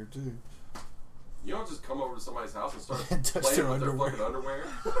bra out of here too. You don't just come over to somebody's house and start And touch playing their with their underwear. fucking underwear.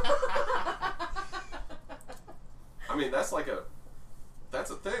 I mean, that's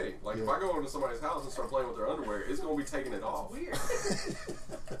a thing. Like, if I go over to somebody's house and start playing with their underwear, it's going to be taking it off. Weird.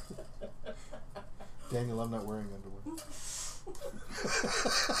 Daniel, I'm not wearing underwear.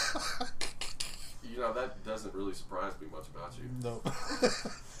 You know, that doesn't really surprise me much about you. No.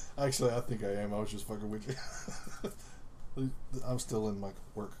 Actually, I think I am. I was just fucking with you. I'm still in my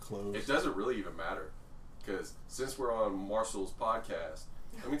work clothes. It doesn't really even matter. Because since we're on Marshall's podcast,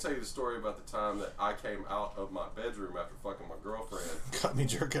 let me tell you the story about the time that I came out of my bedroom after fucking my girlfriend. Got me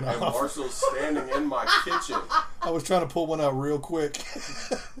jerking And off. Marshall's standing in my kitchen. I was trying to pull one out real quick.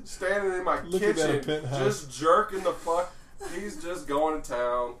 Standing in my Looking at a kitchen, penthouse. just jerking the fuck. He's just going to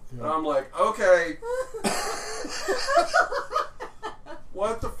town. Yeah. And I'm like, okay.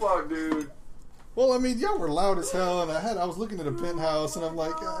 What the fuck, dude? Well, I mean, y'all were loud as hell, and I was looking at a penthouse, and I'm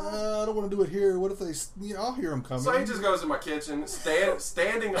like, I don't want to do it here. What if they? I'll hear them coming. So he just goes in my kitchen,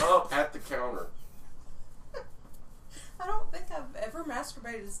 standing up at the counter. I don't think I've ever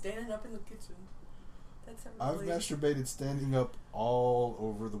masturbated standing up in the kitchen. That's I've really... masturbated standing up all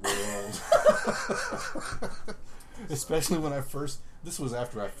over the world. Especially when this was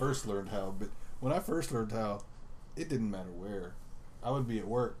after I first learned how, but when I first learned how, it didn't matter where. I would be at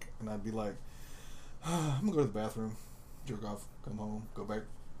work, and I'd be like, I'm going to go to the bathroom, jerk off, come home, go back,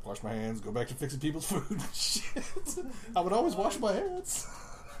 wash my hands, go back to fixing people's food. Shit. I would always wash my hands.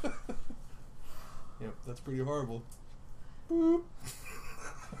 Yep, that's pretty horrible. Boop.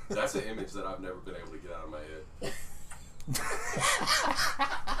 That's an image that I've never been able to get out of my head.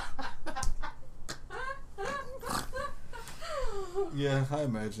 Yeah, I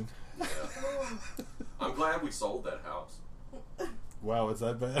imagine. Yeah. I'm glad we sold that house. Wow, it's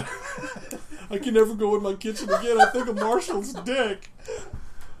that bad. I can never go in my kitchen again. I think of Marshall's dick.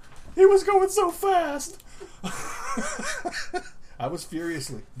 He was going so fast. I was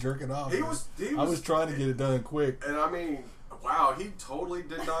furiously jerking off. He was I was trying to get it done quick. And I mean, wow, he totally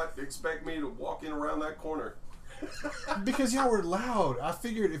did not expect me to walk in around that corner. Because y'all were loud. I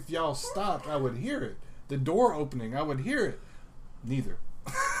figured if y'all stopped, I would hear it. The door opening, I would hear it. Neither.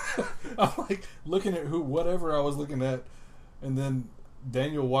 I'm like looking at whatever I was looking at, and then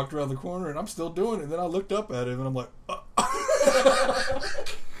Daniel walked around the corner, and I'm still doing it. And then I looked up at him, and I'm like, I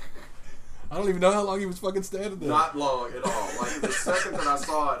don't even know how long he was fucking standing there. Not long at all. Like, the second that I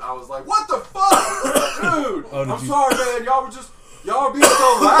saw it, I was like, what the fuck? Dude, I'm sorry, man. Y'all were being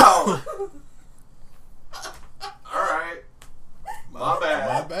so loud. Alright. My bad.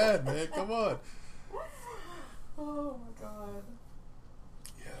 My bad, man. Come on. Oh my god.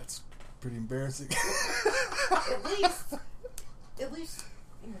 Yeah, it's pretty embarrassing. At least.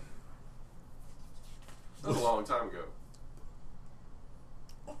 That was a long time ago.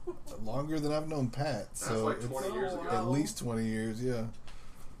 Longer than I've known Pat. That's So like it's 20 years ago. at least 20 years, yeah.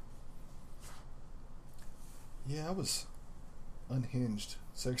 Yeah, I was unhinged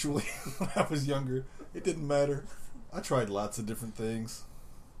sexually when I was younger. It didn't matter. I tried lots of different things.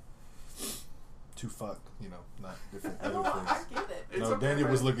 To fuck, not different other I things. get it. It's No, okay, Daniel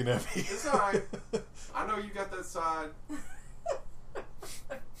man. was looking at me. It's alright. I know you got that side.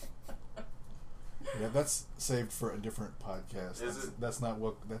 Yeah, that's saved for a different podcast. Is it? That's not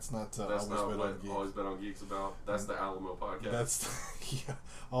what. That's not. That's Always not Been what on Geeks. Always Been on Geeks about. That's the Alamo podcast. That's yeah.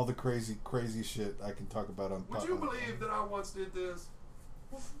 All the crazy shit I can talk about on. Would you believe that I once did this?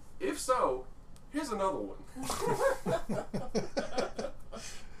 If so, here's another one.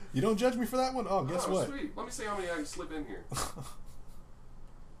 You don't judge me for that one? Oh, guess what? Sweet. Let me see how many I can slip in here.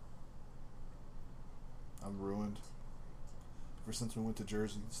 I'm ruined. Ever since we went to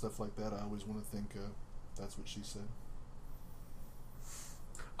Jersey and stuff like that, I always want to think that's what she said.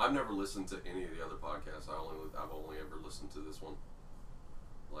 I've never listened to any of the other podcasts. I've only ever listened to this one.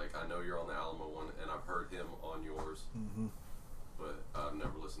 Like, I know you're on the Alamo one, and I've heard him on yours. Mm-hmm. But I've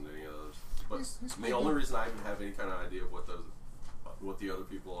never listened to any of those. But He's the only reason I even have any kind of idea of what the other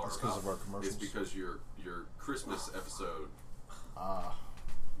people are That's because about of our commercials. is because your Christmas episode,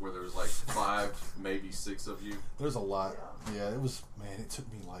 where there was like 5, maybe 6 of you, There's a lot. Yeah, it was. Man, it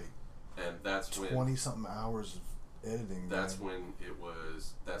took me like and that's when 20 something hours of editing. that's man. when it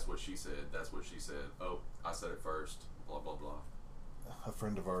was. That's what she said. That's what she said. Oh, I said it first. Blah blah blah. A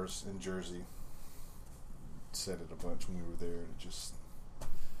friend of ours in Jersey said it a bunch when we were there, and it just.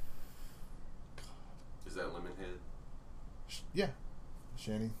 Is that Lemonhead? Yeah,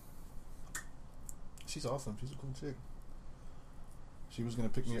 Shani. She's awesome. She's a cool chick. She was gonna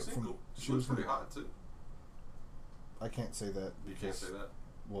pick me She's up single. from. She was pretty hot too. I can't say that. You can't say that.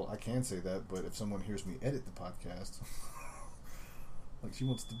 Well, I can say that, but if someone hears me edit the podcast, like she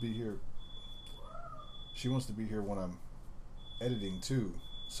wants to be here. She wants to be here when I'm editing too.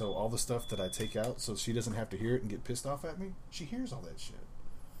 So all the stuff that I take out, so she doesn't have to hear it and get pissed off at me, she hears all that shit.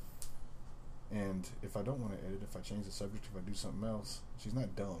 And if I don't want to edit, if I change the subject, if I do something else, she's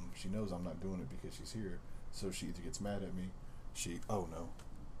not dumb. She knows I'm not doing it because she's here. So she either gets mad at me, oh no.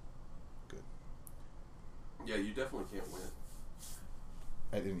 Good. Yeah, you definitely can't win.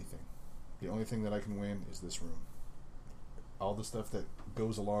 At anything. The only thing that I can win is this room. All the stuff that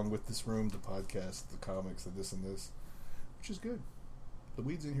goes along with this room, the podcast, the comics, the this and this, which is good. The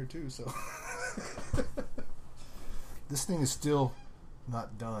weed's in here too, so. This thing is still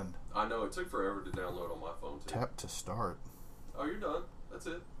not done. I know, it took forever to download on my phone too. Tap to start. Oh, you're done. That's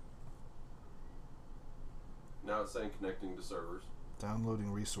it. Now it's saying connecting to servers.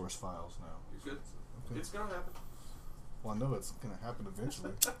 Downloading resource files now. You're good. Okay. It's gonna happen. Well, I know it's going to happen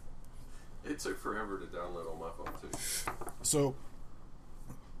eventually. It took forever to download on my phone too. So,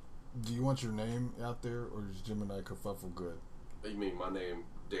 do you want your name out there, or is Gemini Kerfuffle good? You mean my name,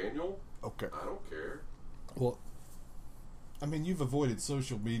 Daniel? Okay. I don't care. Well, I mean, you've avoided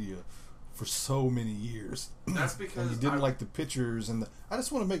social media for so many years. That's because and you didn't like the pictures and I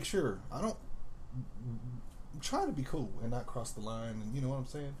just want to make sure. I'm trying to be cool and not cross the line, and you know what I'm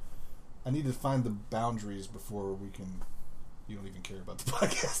saying? I need to find the boundaries before we can. You don't even care about the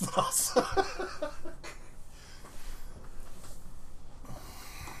podcast also.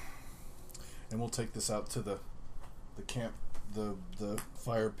 And we'll take this out to the camp, the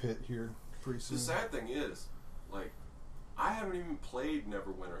fire pit here pretty soon. The sad thing is, like, I haven't even played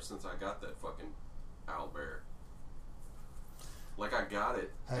Neverwinter since I got that fucking owlbear. Like, I got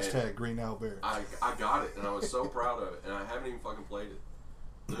it. Hashtag Green Owlbear. I got it, and I was so proud of it, and I haven't even fucking played it.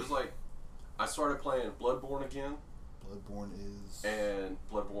 There's like, I started playing Bloodborne again. Bloodborne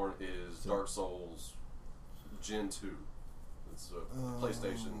is Dark Souls Gen 2. It's a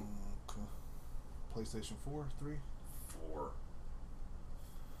PlayStation. Okay. PlayStation 4, 3? 4.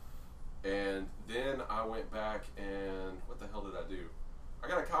 And then I went back and what the hell did I do? I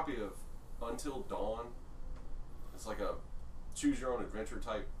got a copy of Until Dawn. It's like a choose your own adventure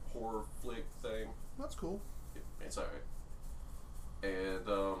type horror flick thing. That's cool. It's alright. And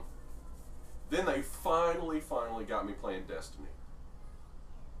then they finally got me playing Destiny.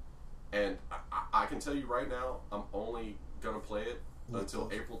 And I can tell you right now, I'm only going to play it until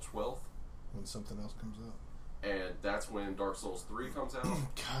April 12th. When something else comes out. And that's when Dark Souls 3 comes out.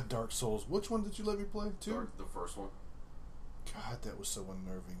 God, Dark Souls. Which one did you let me play? 2? The first one. God, that was so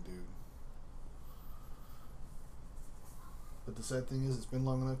unnerving, dude. But the sad thing is, it's been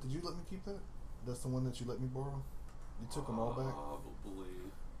long enough. Did you let me keep that? That's the one that you let me borrow? You took them all back? Probably.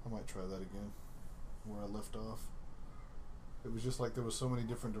 I might try that again. Where I left off. It was just like there was so many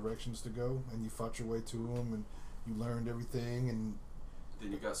different directions to go, and you fought your way to them, and you learned everything, and...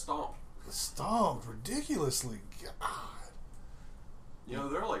 Then you got stomped. Stomped ridiculously. God. You know,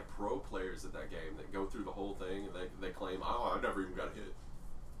 there are like pro players at that game that go through the whole thing, and they claim, oh, I never even got hit.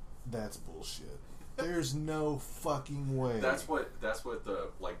 That's bullshit. There's no fucking way. That's what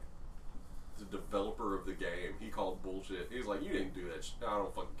the developer of the game, he called bullshit. He was like, you didn't do that shit. I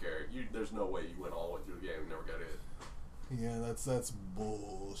don't fucking care. There's no way you went all the way through the game and never got hit. Yeah, that's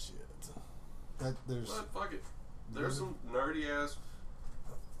bullshit. But fuck it. There's some nerdy ass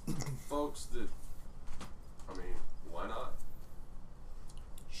folks that, I mean, why not?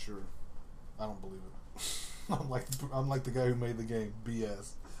 Sure. I don't believe it. I'm like the guy who made the game.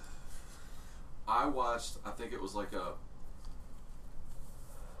 BS. I watched, I think it was like a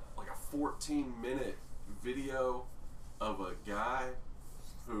 14-minute video of a guy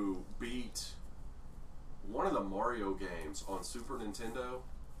who beat one of the Mario games on Super Nintendo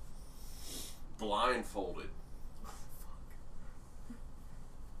blindfolded.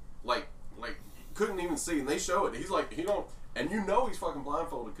 Like couldn't even see, and they show it. He's like, and you know he's fucking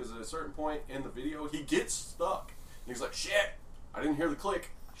blindfolded because at a certain point in the video he gets stuck. And he's like, shit, I didn't hear the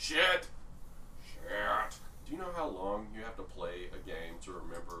click. Shit. Do you know how long you have to play a game to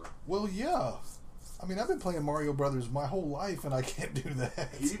remember? Well, yeah. I mean, I've been playing Mario Brothers my whole life, and I can't do that.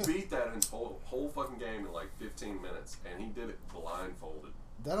 He beat that whole fucking game in like 15 minutes, and he did it blindfolded.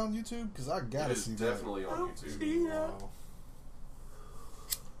 That on YouTube? Because I gotta see that. It is definitely on YouTube. Wow.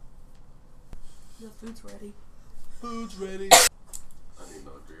 The food's ready. Food's ready. I need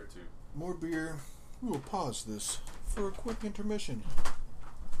another beer too. More beer. We will pause this for a quick intermission.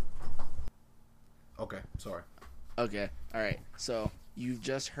 Okay, sorry. Okay, alright. So, you've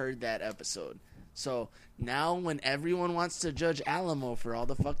just heard that episode. So, now when everyone wants to judge Alamo for all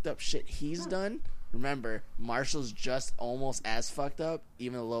the fucked up shit he's done, remember, Marshall's just almost as fucked up,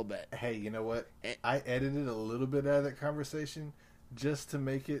 even a little bit. Hey, you know what? I edited a little bit out of that conversation just to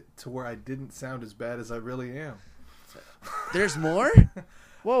make it to where I didn't sound as bad as I really am. There's more?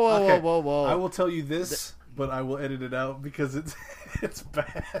 Whoa, Okay, whoa. I will tell you this, but I will edit it out because it's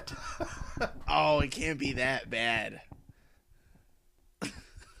bad. Oh, it can't be that bad.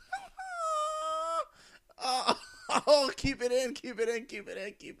 Oh, keep it in, please,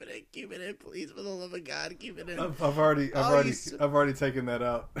 for the love of God, keep it in. I've already taken that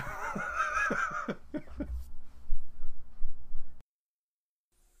out.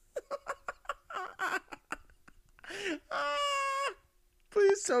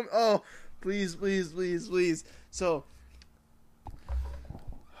 Please tell me. Oh, please. So,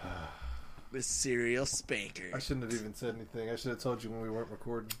 the serial spanker. I shouldn't have even said anything. I should have told you when we weren't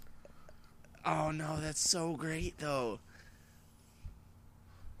recording. Oh no, that's so great though.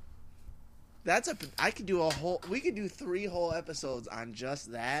 I could do we could do 3 whole episodes on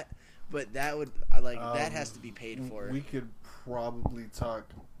just that, but that would that has to be paid for. We could probably talk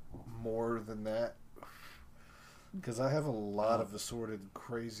more than that because I have a lot of assorted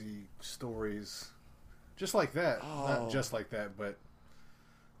crazy stories, just like that. Oh. Not just like that, but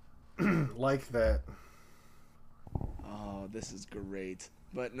like that. Oh, this is great.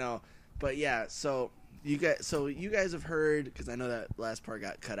 But yeah, so you guys have heard, because I know that last part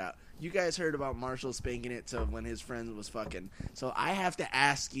got cut out. You guys heard about Marshall spanking it to when his friend was fucking. So I have to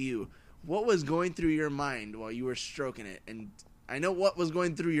ask you, what was going through your mind while you were stroking it? And I know what was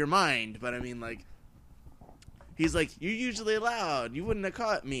going through your mind, but I mean, like, he's like, you're usually loud. You wouldn't have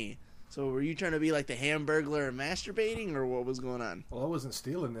caught me. So were you trying to be like the Hamburglar and masturbating, or what was going on? Well, I wasn't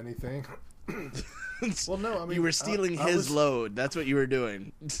stealing anything. Well, no, I mean, you were stealing his load. That's what you were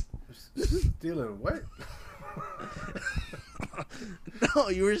doing. Stealing what? No,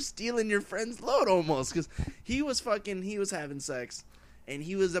 you were stealing your friend's load almost, because he was having sex, and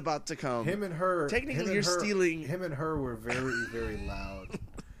he was about to come. Him and her. Technically, you're stealing. Him and her were very, very loud.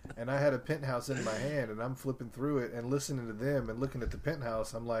 And I had a penthouse in my hand, and I'm flipping through it and listening to them and looking at the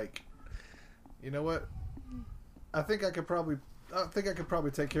penthouse. I'm like, you know what? I think I could probably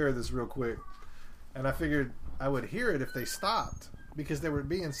take care of this real quick. And I figured I would hear it if they stopped because they were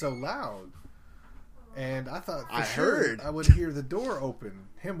being so loud. And I thought I would hear the door open,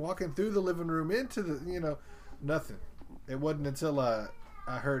 him walking through the living room into the, nothing. It wasn't until I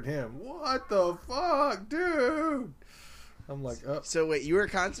heard him, what the fuck, dude? I'm like, oh. So wait, you were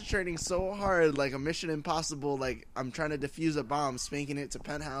concentrating so hard, like a Mission Impossible, like I'm trying to defuse a bomb, spanking it to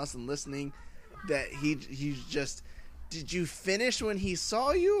penthouse and listening, that he just. Did you finish when he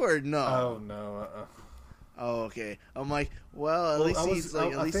saw you or no? Oh no. Oh, okay. I'm like, well, at least he's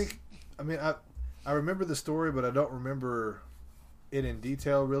like. I remember the story, but I don't remember it in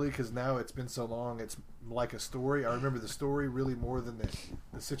detail really because now it's been so long. It's like a story. I remember the story really more than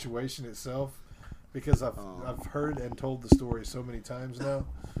the situation itself because I've heard and told the story so many times now.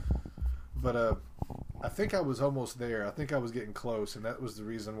 But I think I was almost there. I think I was getting close, and that was the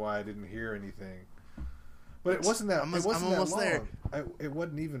reason why I didn't hear anything. But it wasn't that. It wasn't that long. There. It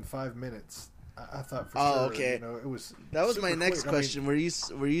wasn't even 5 minutes. I thought for sure. Oh, okay. It was. That was my next question. Were you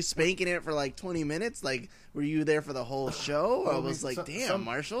spanking it for like 20 minutes? Like, were you there for the whole show? I was like, damn,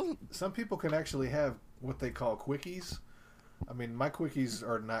 Marshall. Some people can actually have what they call quickies. I mean, my quickies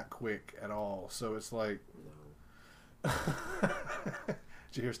are not quick at all. So it's like. Did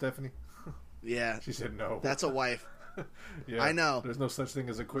you hear Stephanie? Yeah. She said no. That's a wife. Yeah, I know. There's no such thing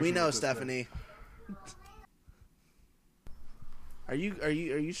as a quickie. We know, Stephanie. Are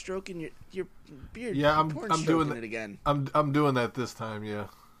you stroking your beard? Yeah, I'm doing it again. I'm doing that this time. Yeah.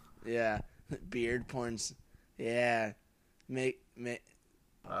 Yeah, beard porns. Yeah, I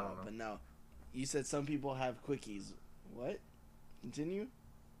don't know. But no, you said some people have quickies. What? Continue.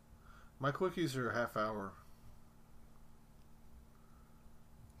 My quickies are a half hour.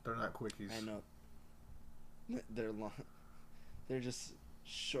 They're not quickies. I know. They're long. They're just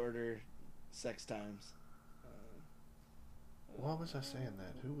shorter sex times. Why was I saying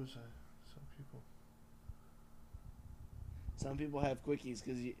that? Who was I? Some people have quickies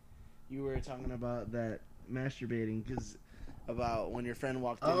because you were talking about that masturbating because about when your friend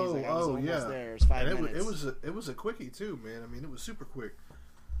walked in. He's like, I was almost there. It was 5 minutes. It was a quickie too, man. I mean, it was super quick.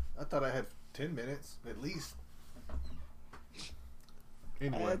 I thought I had 10 minutes at least.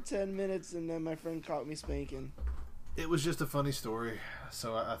 Anyway. I had 10 minutes and then my friend caught me spanking. It was just a funny story,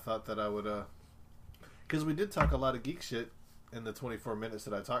 so I thought that I would, because we did talk a lot of geek shit in the 24 minutes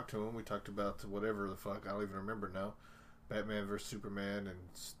that I talked to him. We talked about whatever the fuck, I don't even remember now. Batman vs. Superman and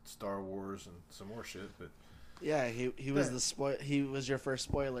Star Wars and some more shit, but... Yeah, he was he was your first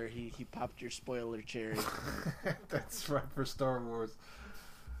spoiler. He popped your spoiler cherry. That's right, for Star Wars.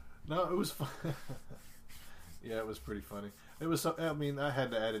 No, it was fun. Yeah, it was pretty funny. It was. I mean, I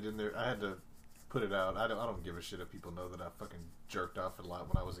had to add it in there. I had to put it out. I don't give a shit if people know that I fucking jerked off a lot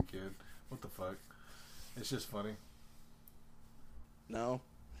when I was a kid. What the fuck? It's just funny. No.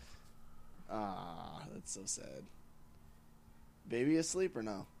 Ah, that's so sad. Baby asleep or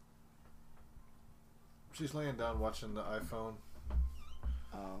no? She's laying down watching the iPhone.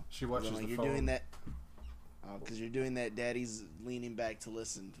 Oh, She watches like the you're phone. doing that. Oh, because you're doing that daddy's leaning back to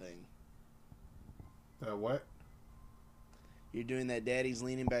listen thing. What? You're doing that daddy's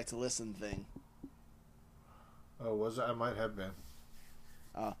leaning back to listen thing. Oh, was it? I might have been.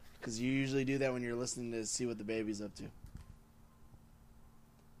 Oh, because you usually do that when you're listening to see what the baby's up to.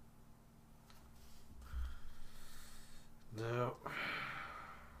 No.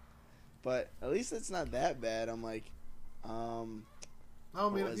 But at least it's not that bad. I'm like, I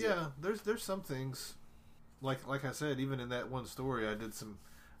mean, was yeah. There's some things, like I said, even in that one story, I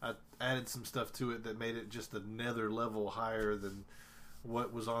added some stuff to it that made it just another level higher than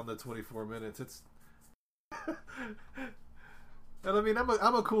what was on the 24 minutes. It's, and I mean, I'm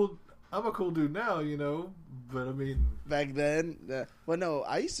a cool dude now, you know. But I mean, back then, well, no,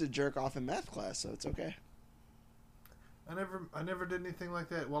 I used to jerk off in math class, so it's okay. I never did anything like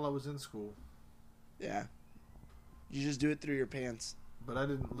that while I was in school. Yeah, you just do it through your pants. But I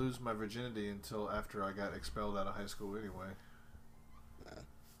didn't lose my virginity until after I got expelled out of high school anyway.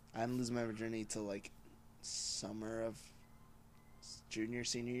 I didn't lose my virginity till like summer of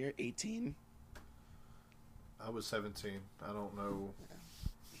senior year, 18. I was 17. I don't know.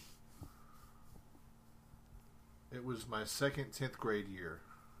 It was my second 10th grade year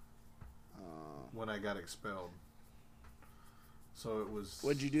when I got expelled. So it was...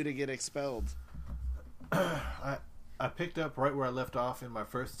 What'd you do to get expelled? I picked up right where I left off in my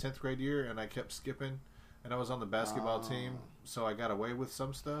first 10th grade year, and I kept skipping. And I was on the basketball team, so I got away with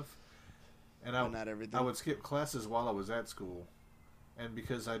some stuff. And Not everything. I would skip classes while I was at school. And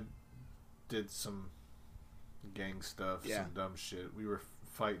because I did some gang stuff, some dumb shit, we were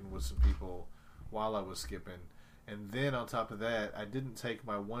fighting with some people while I was skipping. And then on top of that, I didn't take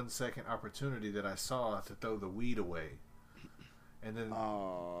my 1 second opportunity that I saw to throw the weed away. And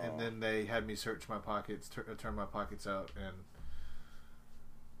then they had me search my pockets, turn my pockets out, and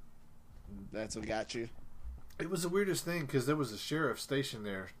that's what got you. It was the weirdest thing because there was a sheriff stationed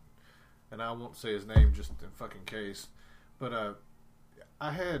there, and I won't say his name just in fucking case. But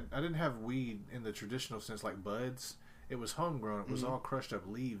I didn't have weed in the traditional sense like buds. It was homegrown. It was all crushed up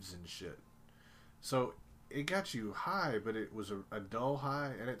leaves and shit. So it got you high, but it was a dull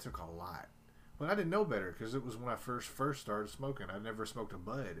high, and it took a lot. But I didn't know better because it was when I first started smoking. I never smoked a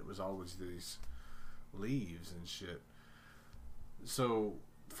bud. It was always these leaves and shit. So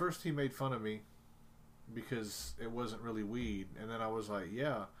first he made fun of me because it wasn't really weed, and then I was like,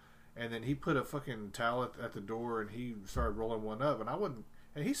 yeah. And then he put a fucking towel at the door, and he started rolling one up, and I wouldn't.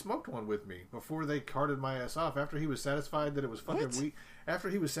 And he smoked one with me before they carted my ass off. After he was satisfied that it was fucking weed. After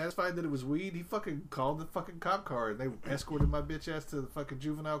he was satisfied that it was weed, he fucking called the fucking cop car, and they escorted my bitch ass to the fucking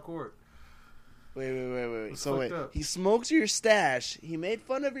juvenile court. Wait. So wait, he smoked your stash. He made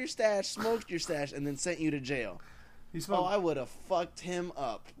fun of your stash, smoked your stash, and then sent you to jail. He smoked. Oh, I would have fucked him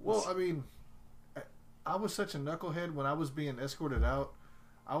up. Well, I mean, I was such a knucklehead when I was being escorted out.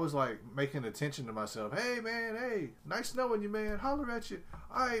 I was like making attention to myself. Hey, man, hey, nice knowing you, man. Holler at you.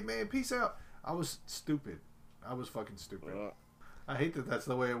 All right, man, peace out. I was stupid. I was fucking stupid. I hate that that's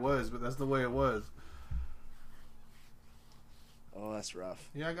the way it was, but that's the way it was. Oh, that's rough.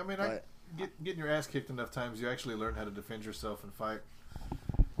 Yeah, I mean, getting your ass kicked enough times, you actually learn how to defend yourself and fight.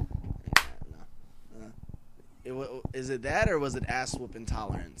 Is it that, or was it ass whooping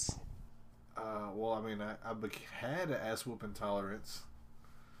tolerance? Well, I mean, I had an ass whooping tolerance,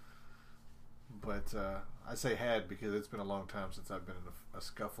 but I say had because it's been a long time since I've been in a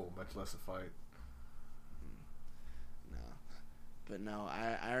scuffle, much less a fight. No,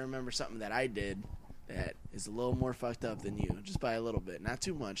 I remember something that I did that is a little more fucked up than you, just by a little bit, not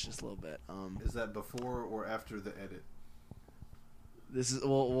too much, just a little bit. Is that before or after the edit? This is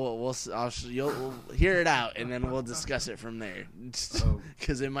we'll hear it out, and then we'll discuss it from there,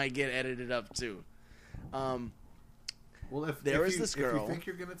 because it might get edited up too. Well, if this girl, if you think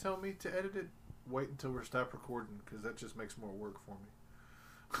you're gonna tell me to edit it, wait until we stop recording, because that just makes more work for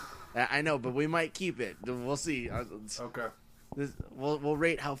me. I know, but we might keep it. We'll see. Okay. We'll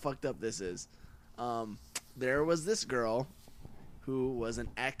rate how fucked up this is. There was this girl who was an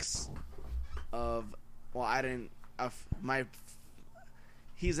ex of. Well, I didn't.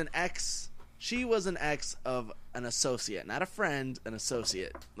 He's an ex. She was an ex of an associate, not a friend, an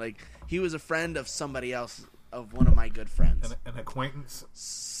associate. Like, he was a friend of somebody else, of one of my good friends. An acquaintance.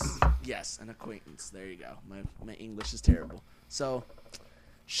 Yes, an acquaintance. There you go. My English is terrible. So,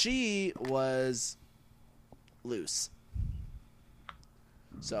 she was loose.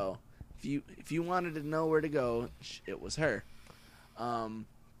 So, if you wanted to know where to go, it was her.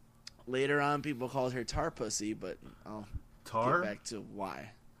 Later on, people called her Tar Pussy, but I'll get back to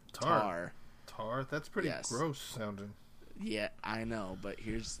why. Tar? That's pretty Yes. gross sounding. Yeah, I know, but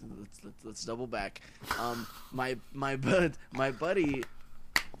let's double back. My buddy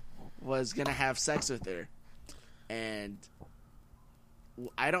was gonna have sex with her, and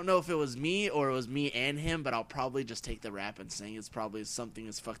I don't know if it was me or it was me and him, but I'll probably just take the rap and saying it's probably something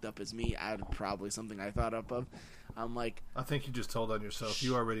as fucked up as me. Probably something I thought up of. I'm like, I think you just told on yourself.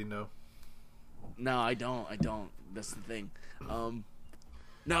 You already know. No, I don't. That's the thing.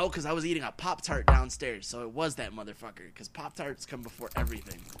 No, because I was eating a Pop-Tart downstairs, so it was that motherfucker. Because Pop-Tarts come before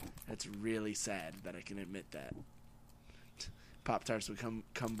everything. That's really sad that I can admit that. Pop-Tarts would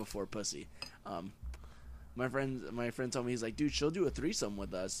come before pussy. My friend told me, he's like, dude, she'll do a threesome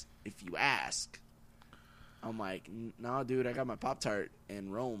with us if you ask. I'm like, no, dude, I got my Pop-Tart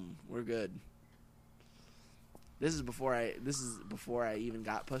in Rome. We're good. This is before I even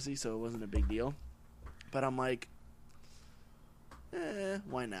got pussy, so it wasn't a big deal. But I'm like,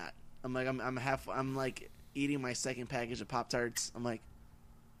 why not? I'm like, I'm like eating my second package of Pop-Tarts. I'm like,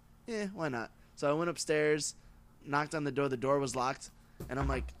 why not? So I went upstairs, knocked on the door. The door was locked, and I'm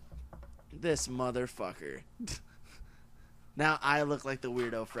like, this motherfucker. Now I look like the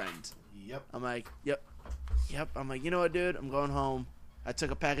weirdo friend. Yep. I'm like, yep. I'm like, you know what, dude? I'm going home. I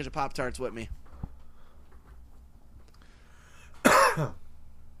took a package of Pop-Tarts with me.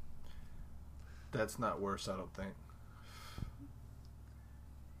 That's not worse, I don't think.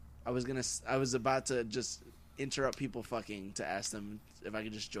 I was about to just interrupt people fucking to ask them if I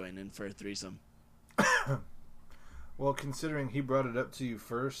could just join in for a threesome. Well, considering he brought it up to you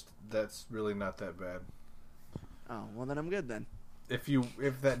first, that's really not that bad. Oh, well then I'm good then.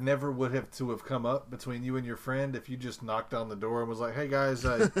 If that never would have to have come up between you and your friend, if you just knocked on the door and was like, "Hey guys,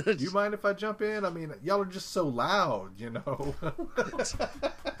 do you mind if I jump in?" I mean, y'all are just so loud, you know.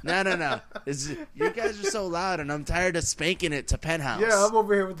 No. You guys are so loud, and I'm tired of spanking it to Penthouse. Yeah, I'm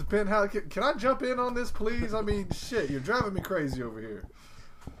over here with the Penthouse. Can I jump in on this, please? I mean, shit, you're driving me crazy over here.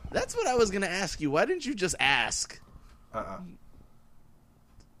 That's what I was gonna ask you. Why didn't you just ask?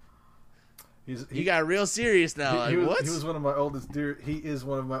 You got real serious now. He What? He is one of my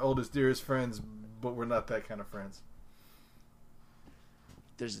oldest, dearest friends, but we're not that kind of friends.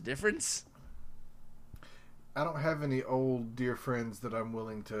 There's a difference? I don't have any old dear friends that I'm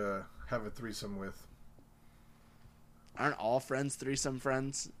willing to have a threesome with. Aren't all friends threesome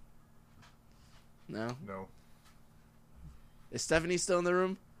friends? No? No. Is Stephanie still in the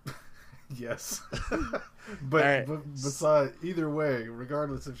room? Yes. but right. Besides, either way,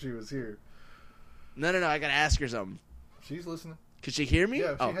 regardless if she was here. No, I gotta ask her something. She's listening. Could she hear me?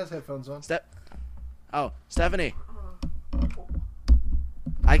 Yeah, she has headphones on. Stephanie.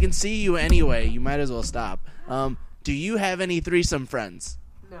 I can see you anyway. You might as well stop. Do you have any threesome friends?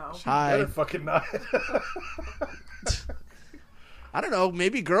 No. Hi. Better fucking not. I don't know.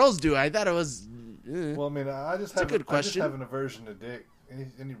 Maybe girls do. I thought it was... Well, I mean, I just a good question. have an aversion to dick.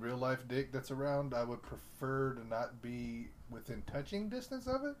 Any real life dick that's around, I would prefer to not be within touching distance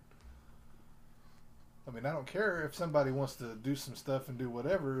of it. I mean, I don't care if somebody wants to do some stuff and do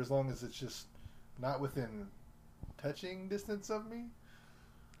whatever, as long as it's just not within touching distance of me.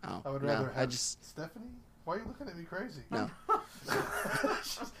 Oh, I would rather no, have Stephanie. Why are you looking at me crazy? No.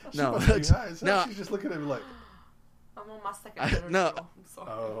 No. She's just looking at me like, I'm on my second Benadryl. No. I'm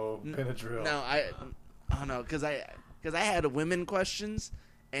sorry. oh, Benadryl. No, because I had women questions,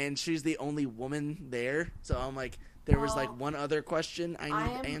 and she's the only woman there. So I'm like, there was like one other question I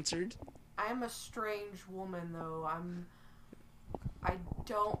need answered. I am a strange woman, though. I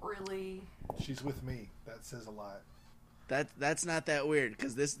don't really... She's with me. That says a lot. That's not that weird,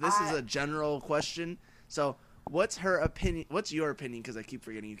 because this is a general question. So what's her opinion? What's your opinion? Because I keep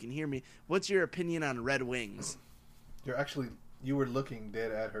forgetting you can hear me. What's your opinion on Red Wings? You were looking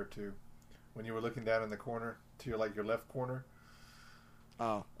dead at her too, when you were looking down in the corner to your left corner.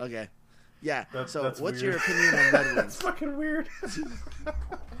 Oh, okay. Yeah. That's what's weird. your opinion on Red Wings? That's fucking weird.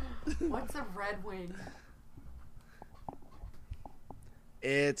 What's a red wing?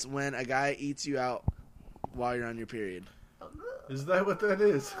 It's when a guy eats you out while you're on your period. Is that what that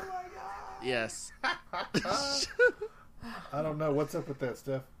is? Oh my god. Yes. I don't know. What's up with that,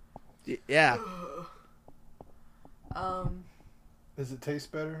 Steph? Yeah. Does it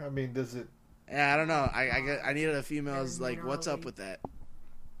taste better? I mean, does it... Yeah, I don't know. I needed a female's like, what's up Minerally. with that?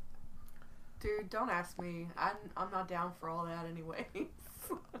 Dude, don't ask me. I'm not down for all that anyway.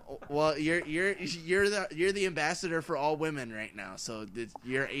 Well, you're the ambassador for all women right now, so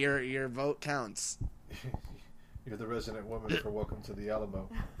your vote counts. You're the resident woman for Welcome to the Alamo.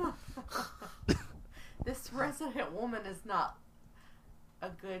 This resident woman is not a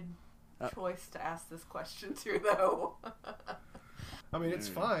good choice to ask this question to, though. I mean, it's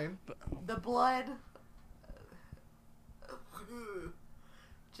fine. The blood.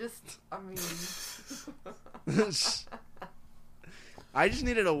 Just, I mean. I just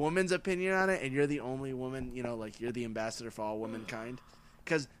needed a woman's opinion on it, and you're the only woman, like you're the ambassador for all womankind.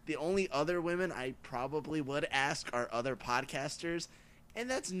 Because the only other women I probably would ask are other podcasters, and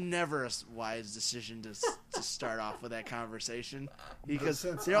that's never a wise decision to start off with that conversation. Because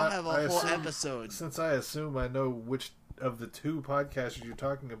they don't have a whole episode. Since I assume I know which of the two podcasters you're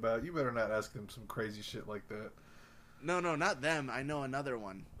talking about, you better not ask them some crazy shit like that. No, not them. I know another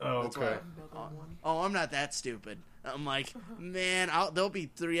one. Oh, That's okay. I'm not that stupid. I'm like, man, there'll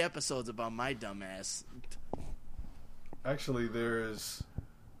be 3 episodes about my dumb ass. Actually, there is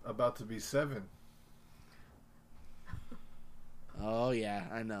about to be 7. Oh, yeah,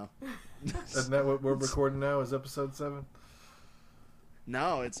 I know. Isn't that what we're recording now, is episode 7?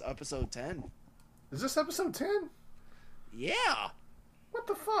 No, it's episode 10. Is this episode 10? Yeah. What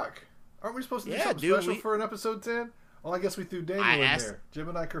the fuck? Aren't we supposed to do Yeah, something dude, special for an episode 10? Well, I guess we threw Daniel in there.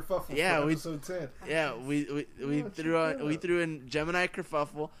 Gemini Kerfuffle for episode 10. Yeah, we threw in Gemini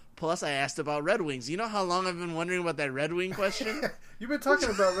Kerfuffle. Plus, I asked about Red Wings. You know how long I've been wondering about that Red Wing question? You've been talking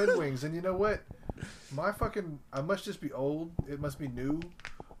about Red Wings, and you know what? I must just be old. It must be new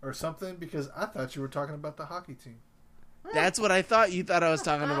or something, because I thought you were talking about the hockey team. That's what I thought you thought I was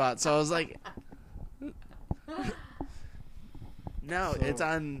talking about. So I was like, no, it's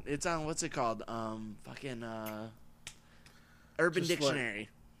on what's it called? Urban Dictionary.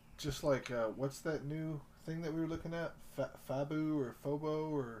 What's that new thing that we were looking at? Fabu or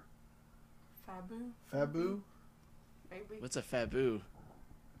Fobo or Fabu? Maybe. What's a Fabu?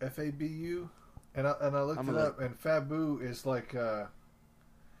 Fabu. And I looked it up, and Fabu is like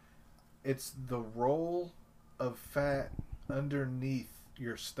it's the roll of fat underneath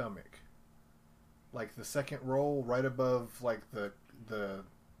your stomach, like the second roll right above like the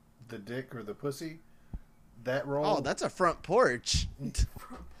dick or the pussy. That roll. Oh, that's a front porch.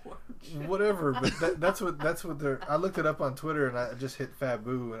 Whatever, but that's what they're. I looked it up on Twitter, and I just hit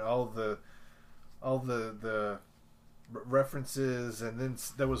Fabu, and all the references, and then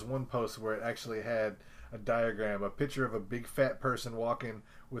there was one post where it actually had a diagram, a picture of a big fat person walking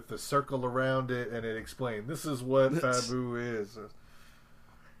with the circle around it, and it explained this is what Fabu is.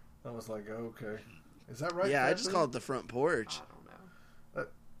 I was like, okay, is that right? Yeah, Fabu? I just call it the front porch. I don't know.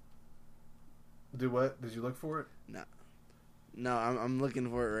 Do what? Did you look for it? No, I'm looking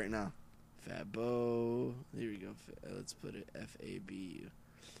for it right now. Fabo. Here we go. Let's put it Fabu.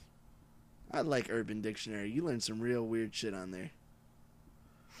 I like Urban Dictionary. You learn some real weird shit on there.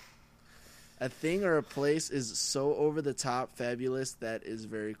 A thing or a place is so over the top fabulous that is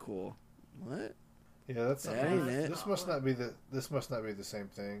very cool. What? Yeah, that's That ain't it. This must not be the same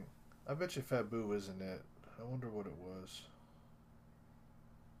thing. I bet you Fabu isn't it. I wonder what it was.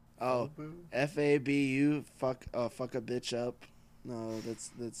 Oh, Fabu? Fabu. Fuck a bitch up. No,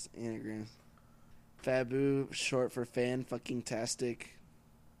 that's anagrams. Fabu, short for fan fucking tastic.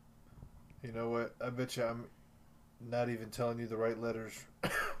 You know what? I bet you I'm not even telling you the right letters.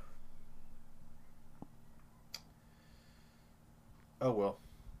 Oh well.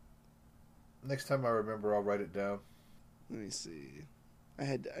 Next time I remember, I'll write it down. Let me see.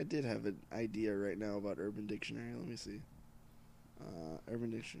 I did have an idea right now about Urban Dictionary. Let me see.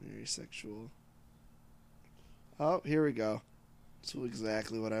 Urban Dictionary, sexual. Oh, here we go. That's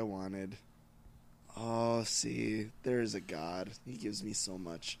exactly what I wanted. Oh, see, there is a God. He gives me so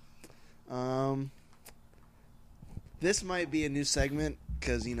much. This might be a new segment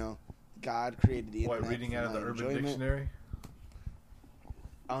because God created the internet. What, reading for out of my the Urban enjoyment. Dictionary?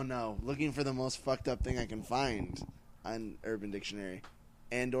 Oh no, looking for the most fucked up thing I can find on Urban Dictionary,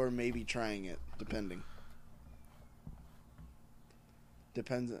 and or maybe trying it, depending.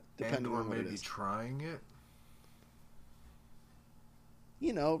 Depending or on what it maybe is. trying it?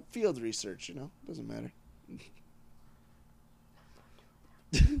 Field research, doesn't matter.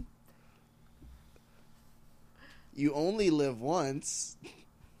 You only live once.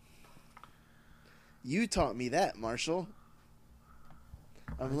 You taught me that, Marshall.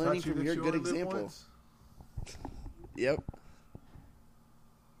 I'm learning from your good example. Yep.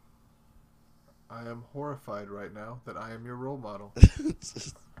 I am horrified right now that I am your role model.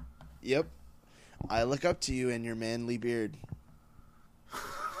 Yep. I look up to you and your manly beard.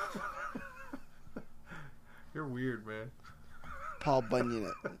 You're weird, man. Paul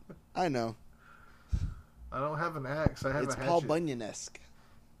Bunyan. I know. I don't have an axe. I have It's a hatchet. Paul Bunyan-esque.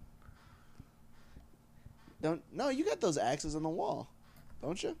 No, you got those axes on the wall,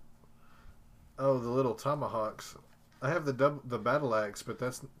 don't you? Oh, the little tomahawks. I have the battle axe, but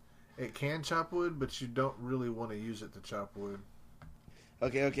it can chop wood, but you don't really want to use it to chop wood.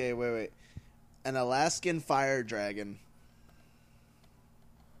 Okay, wait. An Alaskan fire dragon.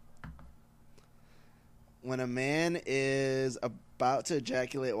 When a man is about to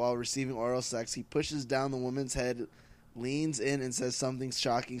ejaculate while receiving oral sex, he pushes down the woman's head, leans in, and says something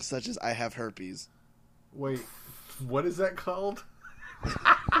shocking such as, "I have herpes." Wait, what is that called?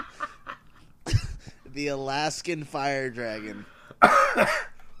 The Alaskan fire dragon.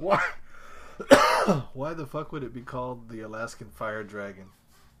 Why? Why the fuck would it be called the Alaskan fire dragon?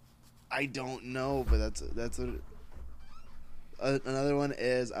 I don't know, but that's what. Another one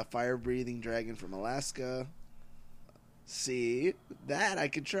is a fire-breathing dragon from Alaska. See, that I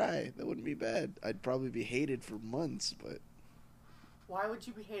could try. That wouldn't be bad. I'd probably be hated for months, but Why would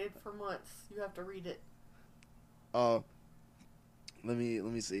you be hated for months? You have to read it. oh, let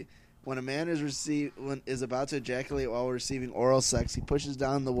me see. When a man is about to ejaculate while receiving oral sex, he pushes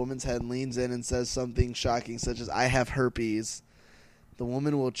down the woman's head, leans in, and says something shocking, such as, "I have herpes." The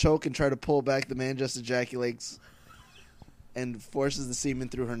woman will choke and try to pull back. The man just ejaculates and forces the semen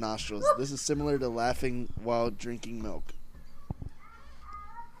through her nostrils. This is similar to laughing while drinking milk.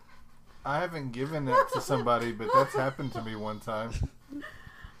 I haven't given it to somebody, but that's happened to me one time.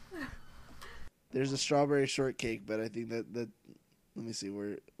 There's a strawberry shortcake, but I think that let me see.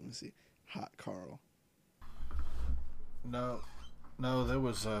 Hot Carl. No, there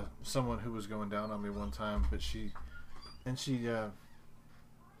was someone who was going down on me one time, but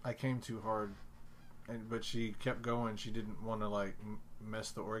I came too hard, but she kept going. She didn't want to like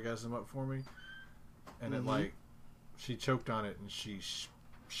mess the orgasm up for me, and it like she choked on it and she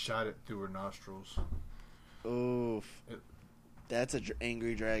shot it through her nostrils. Oof, that's a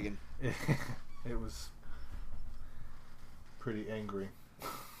angry dragon. It was pretty angry.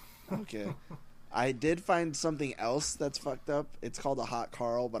 Okay. I did find something else that's fucked up. It's called a Hot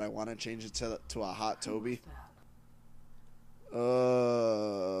Carl, but I want to change it to a Hot Toby.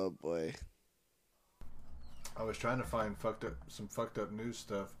 Oh, boy. I was trying to find some fucked up news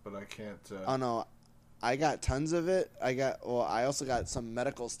stuff, but I can't. Oh, no. I got tons of it. I also got some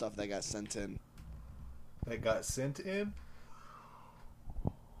medical stuff that got sent in. That got sent in?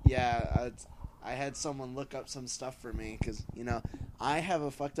 Yeah, I had someone look up some stuff for me because, I have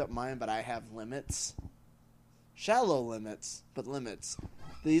a fucked up mind, but I have limits. Shallow limits, but limits.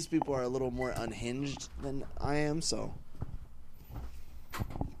 These people are a little more unhinged than I am, so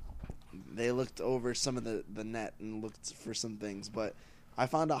they looked over some of the net and looked for some things. But I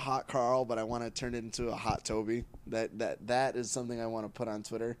found a Hot Carl, but I want to turn it into a Hot Toby. That is something I want to put on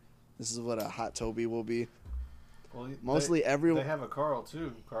Twitter. This is what a Hot Toby will be. Well, Mostly everyone. They have a Carl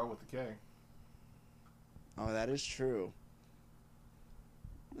too. Carl with the K. Oh, that is true.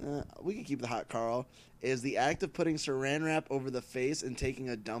 We can keep the Hot Carl. Is the act of putting saran wrap over the face and taking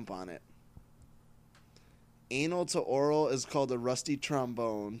a dump on it. Anal to oral is called a rusty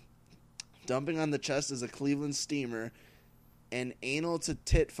trombone. Dumping on the chest is a Cleveland steamer. And anal to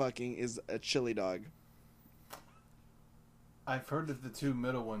tit fucking is a chili dog. I've heard of the two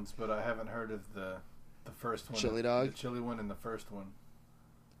middle ones, but I haven't heard of the first one. Chili dog? The chili one and the first one.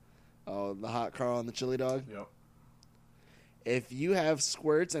 Oh, the Hot Carl and the chili dog? Yep. If you have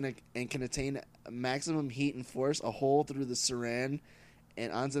squirts and can attain maximum heat and force a hole through the saran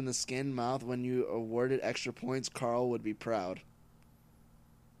and onto the skin mouth when you awarded extra points, Carl would be proud.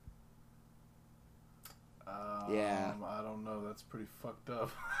 Yeah. I don't know. That's pretty fucked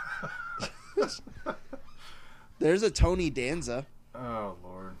up. There's a Tony Danza. Oh,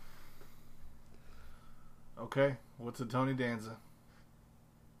 Lord. Okay. What's a Tony Danza?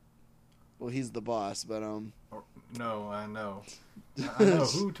 Well, he's the boss, but No, I know. I know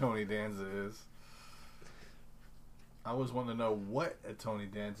who Tony Danza is. I always wanted to know what a Tony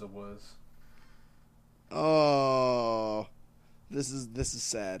Danza was. Oh, this is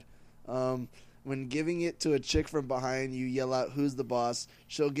sad. When giving it to a chick from behind, you yell out, "Who's the boss?"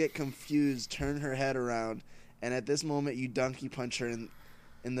 She'll get confused, turn her head around, and at this moment, you donkey punch her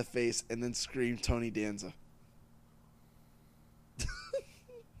in the face and then scream, "Tony Danza."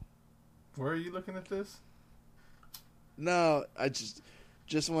 Where are you looking at this? No, I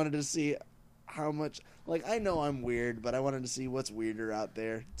just wanted to see how much. Like, I know I'm weird, but I wanted to see what's weirder out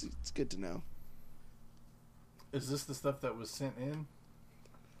there. It's good to know. Is this the stuff that was sent in?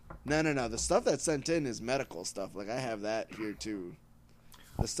 No. The stuff that's sent in is medical stuff. Like, I have that here, too.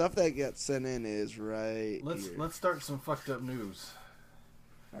 The stuff that gets sent in is right here. Let's start some fucked up news.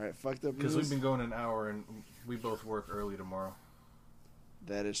 All right, fucked up news. Because we've been going an hour and we both work early tomorrow.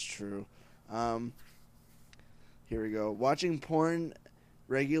 That is true. Here we go. Watching porn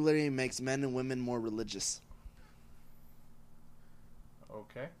regularly makes men and women more religious.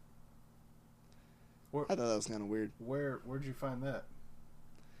 Okay. I thought that was kind of weird. Where'd you find that?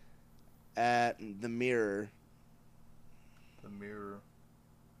 At The Mirror. The Mirror.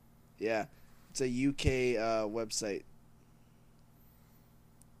 Yeah. It's a UK website.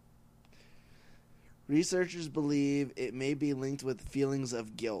 Researchers believe it may be linked with feelings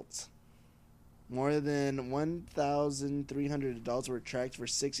of guilt. More than 1,300 adults were tracked for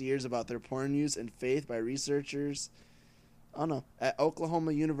 6 years about their porn use and faith by researchers at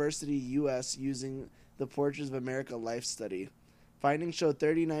Oklahoma University, U.S., using the Portraits of America Life Study. Findings showed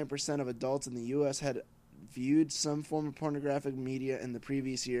 39% of adults in the U.S. had viewed some form of pornographic media in the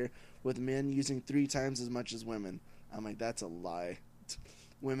previous year, with men using 3 times as much as women. I'm like, that's a lie.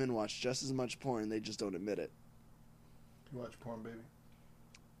 Women watch just as much porn, they just don't admit it. You watch porn, baby?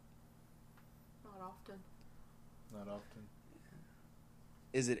 Not often. Not often.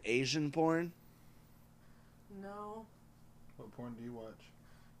 Is it Asian porn? No. What porn do you watch?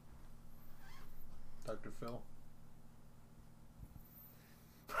 Dr. Phil?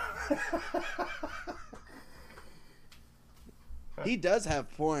 He does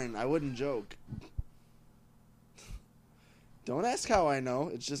have porn. I wouldn't joke. Don't ask how I know.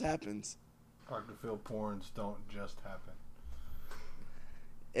 It just happens. Dr. Phil porns don't just happen.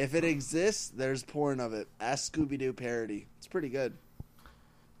 If it exists, there's porn of it. Ask Scooby-Doo parody. It's pretty good.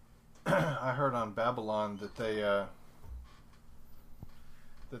 I heard on Babylon that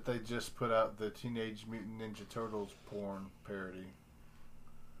they just put out the Teenage Mutant Ninja Turtles porn parody.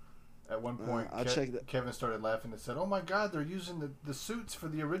 At one point, Kevin started laughing and said, "Oh my God, they're using the suits for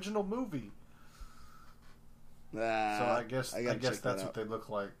the original movie." So I guess that's what they look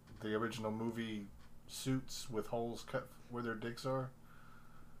like. The original movie suits with holes cut where their dicks are.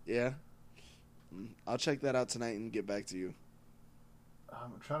 Yeah. I'll check that out tonight and get back to you.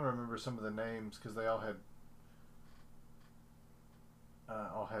 I'm trying to remember some of the names because they all had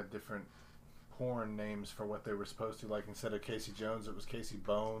different porn names for what they were supposed to. Like instead of Casey Jones, it was Casey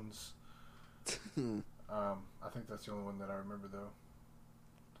Bones. I think that's the only one that I remember though.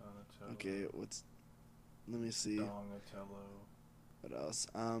 Donatello. Okay, let me see. Donatello. What else?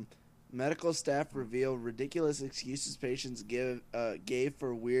 Medical staff reveal ridiculous excuses patients gave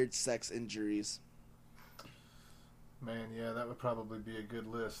for weird sex injuries. Man, yeah, that would probably be a good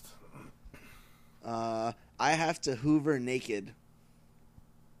list. I have to hoover naked.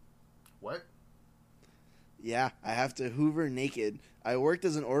 What? Yeah, I have to hoover naked. I worked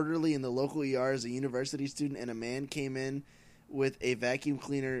as an orderly in the local ER as a university student, and a man came in with a vacuum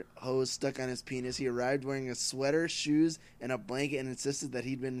cleaner hose stuck on his penis. He arrived wearing a sweater, shoes, and a blanket and insisted that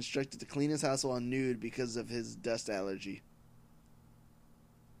he'd been instructed to clean his house while nude because of his dust allergy.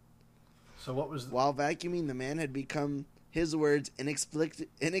 So what was... While vacuuming, the man had become, his words,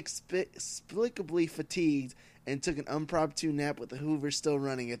 inexplicably fatigued and took an impromptu nap with the hoover still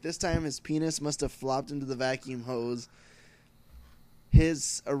running. At this time, his penis must have flopped into the vacuum hose.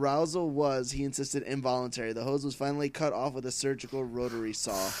 His arousal was, he insisted, involuntary. The hose was finally cut off with a surgical rotary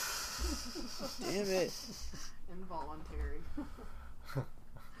saw. Damn it. Involuntary.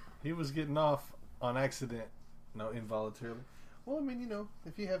 He was getting off on accident. No, involuntarily. Well, I mean,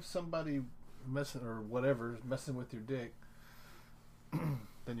 if you have somebody messing with your dick,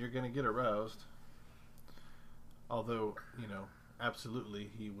 then you're going to get aroused. Although, absolutely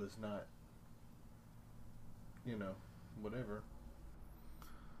he was not, whatever.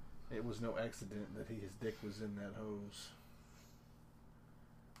 It was no accident that his dick was in that hose.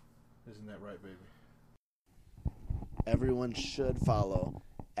 Isn't that right, baby? Everyone should follow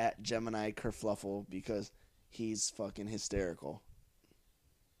at Gemini Kerfluffle because he's fucking hysterical.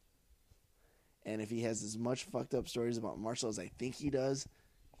 And if he has as much fucked up stories about Marshall as I think he does,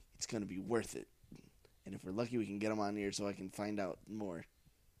 it's going to be worth it. And if we're lucky, we can get him on here so I can find out more.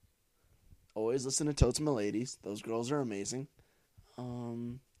 Always listen to Totes Miladies. Those girls are amazing.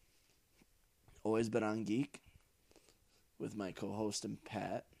 Always been on Geek with my co-host and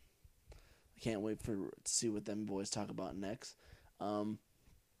Pat. I can't wait to see what them boys talk about next.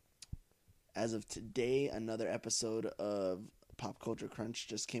 As of today, another episode of Pop Culture Crunch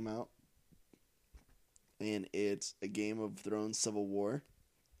just came out. And it's a Game of Thrones Civil War.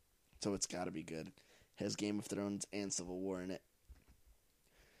 So it's got to be good. It has Game of Thrones and Civil War in it.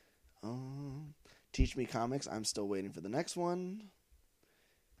 Teach Me Comics. I'm still waiting for the next one.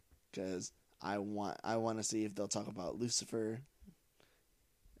 Because I want to see if they'll talk about Lucifer.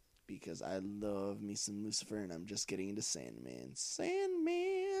 because I love me some Lucifer, and I'm just getting into Sandman.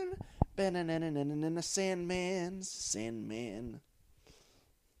 Sandman. Ba-na-na-na-na-na-na. Sandman. Sandman.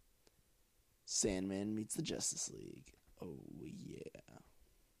 Sandman meets the Justice League. Oh, yeah.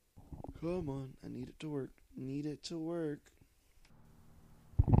 Come on. I need it to work. Need it to work.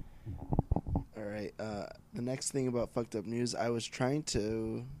 Alright, the next thing about fucked up news, I was trying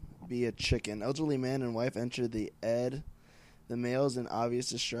to be a chicken. Elderly man and wife enter the Ed. The male is in obvious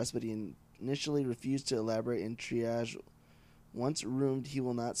distress, but he initially refused to elaborate in triage. Once roomed, he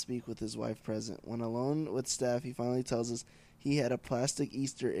will not speak with his wife present. When alone with staff, he finally tells us he had a plastic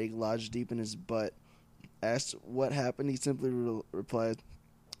Easter egg lodged deep in his butt. Asked what happened, he simply replied,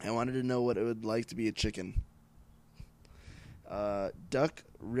 I wanted to know what it would like to be a chicken. Duck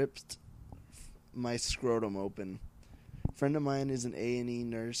ripped my scrotum open. Friend of mine is an A&E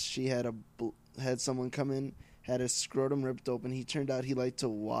nurse. She had someone come in, had his scrotum ripped open. He turned out he liked to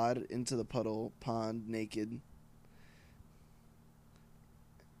wad into the puddle pond naked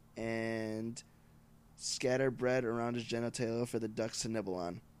and scatter bread around his genitalia for the ducks to nibble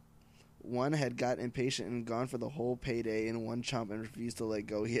on. One had got impatient and gone for the whole payday in one chomp and refused to let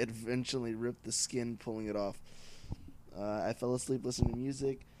go. He had eventually ripped the skin, pulling it off. I fell asleep listening to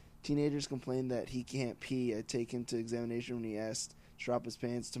music. Teenagers complained that he can't pee. I take him to examination when he asked to drop his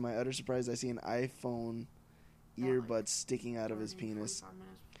pants. To my utter surprise, I see an iPhone earbud sticking out of his penis.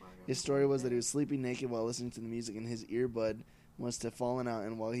 His story was that he was sleeping naked while listening to the music, and his earbud must have fallen out,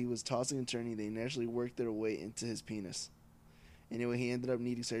 and while he was tossing and turning, they naturally worked their way into his penis. Anyway, he ended up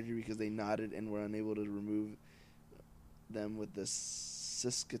needing surgery because they knotted and were unable to remove them with the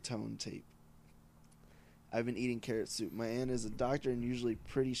Siscotone tape. I've been eating carrot soup. My aunt is a doctor and usually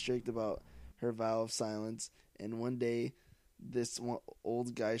pretty strict about her vow of silence. And one day, this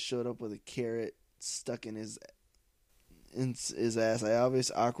old guy showed up with a carrot stuck in his ass. I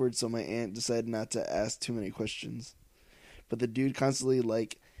obviously awkward, so my aunt decided not to ask too many questions. But the dude constantly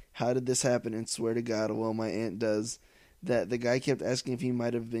like, how did this happen? And swear to God, well, my aunt does, that the guy kept asking if he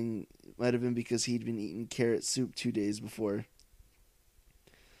might have been because he'd been eating carrot soup 2 days before.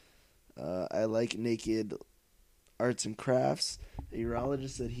 I like naked arts and crafts. A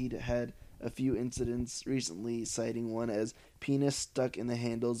urologist said he'd had a few incidents recently, citing one as penis stuck in the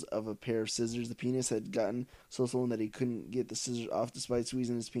handles of a pair of scissors. The penis had gotten so swollen that he couldn't get the scissors off despite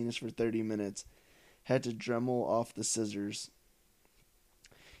squeezing his penis for 30 minutes. Had to Dremel off the scissors.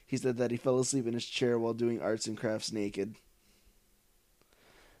 He said that he fell asleep in his chair while doing arts and crafts naked.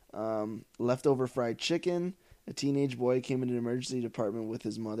 Leftover fried chicken. A teenage boy came into the emergency department with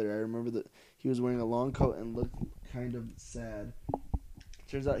his mother. I remember that he was wearing a long coat and looked kind of sad.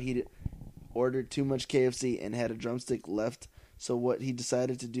 Turns out he'd ordered too much KFC and had a drumstick left. So what he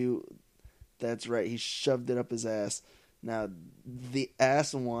decided to do, that's right, he shoved it up his ass. Now, the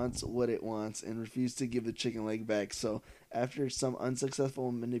ass wants what it wants and refused to give the chicken leg back. So after some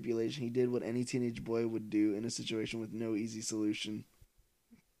unsuccessful manipulation, he did what any teenage boy would do in a situation with no easy solution.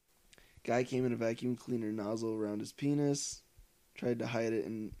 Guy came in a vacuum cleaner nozzle around his penis. Tried to hide it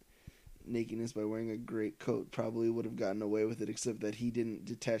in nakedness by wearing a great coat. Probably would have gotten away with it, except that he didn't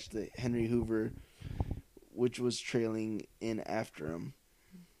detach the Henry Hoover, which was trailing in after him.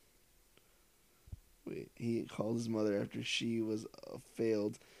 He called his mother after she was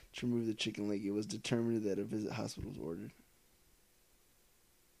failed to remove the chicken leg. It was determined that a visit to hospital was ordered.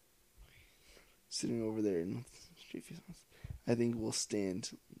 Sitting over there in street view, I think we'll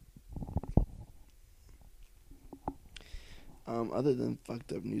stand. Other than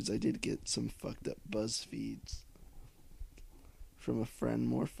fucked up news, I did get some fucked up BuzzFeeds from a friend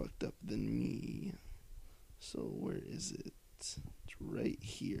more fucked up than me. So where is it? It's right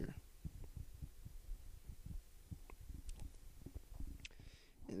here.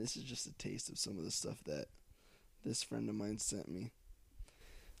 And this is just a taste of some of the stuff that this friend of mine sent me.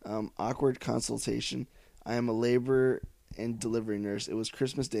 Awkward consultation. I am a labor and delivery nurse. It was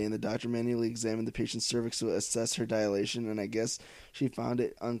Christmas Day, and the doctor manually examined the patient's cervix to assess her dilation, and I guess she found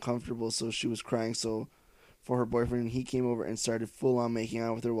it uncomfortable, so she was crying. So for her boyfriend, he came over and started full-on making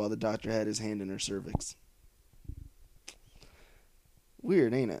out with her while the doctor had his hand in her cervix.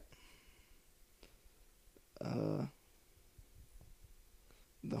 Weird, ain't it?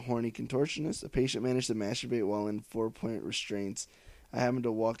 The horny contortionist. A patient managed to masturbate while in 4-point restraints. I happened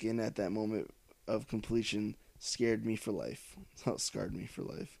to walk in at that moment of completion. Scared me for life. Scarred me for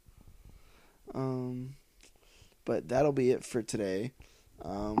life. But that'll be it for today.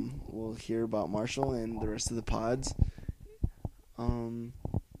 We'll hear about Marshall and the rest of the pods.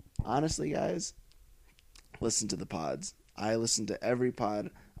 Honestly, guys, listen to the pods. I listen to every pod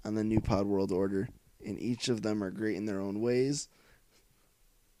on the New Pod World Order, and each of them are great in their own ways.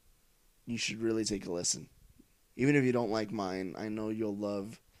 you should really take a listen. Even if you don't like mine, I know you'll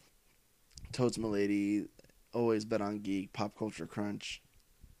love Toads Milady, Always Bet on Geek, Pop Culture Crunch,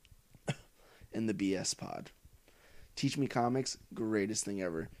 and the BS Pod. Teach Me Comics, greatest thing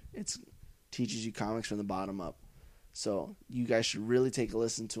ever. It teaches you comics from the bottom up. So you guys should really take a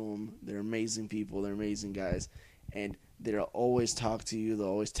listen to them. They're amazing people. They're amazing guys. And they'll always talk to you. They'll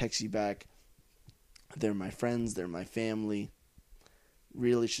always text you back. They're my friends. They're my family.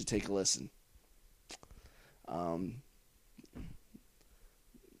 Really should take a listen.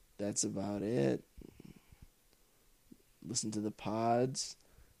 That's about it. Listen to the pods.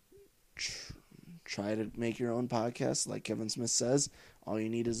 Try to make your own podcast. Like Kevin Smith says, all you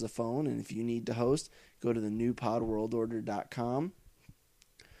need is a phone. And if you need to host, go to the newpodworldorder.com.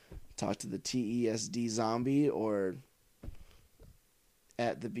 Talk to the TESD Zombie or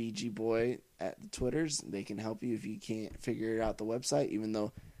at the BG Boy at the Twitters. They can help you if you can't figure out the website, even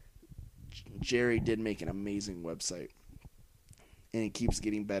though Jerry did make an amazing website. And it keeps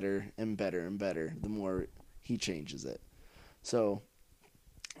getting better and better and better the more he changes it. So,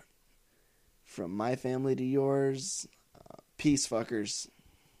 from my family to yours, peace, fuckers.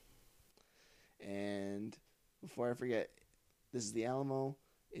 And before I forget, this is the Alamo.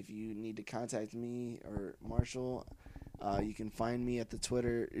 If you need to contact me or Marshall, you can find me at the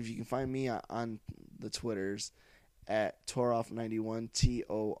Twitter. If you can find me on the Twitters at Toroff91,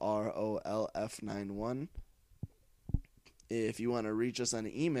 TOROLF91. If you want to reach us on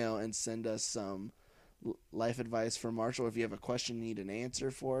an email and send us some life advice for Marshall, if you have a question you need an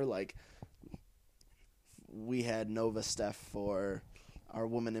answer for, like we had Nova Steph for our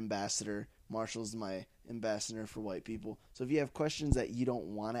woman ambassador. Marshall's my ambassador for white people. So if you have questions that you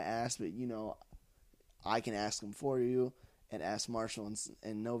don't want to ask, but you know I can ask them for you and ask Marshall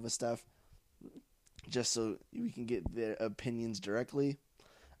and Nova Steph, just so we can get their opinions directly.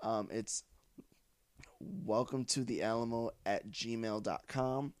 It's welcome to the Alamo at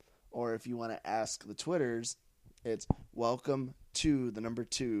gmail.com. Or if you want to ask the Twitters, it's welcome to the number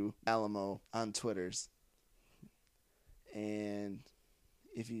 2 Alamo on Twitters. And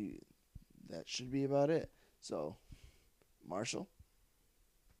that should be about it. So, Marshall?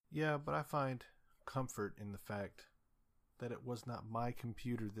 Yeah, but I find comfort in the fact that it was not my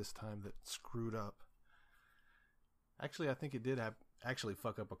computer this time that screwed up. Actually, I think it did actually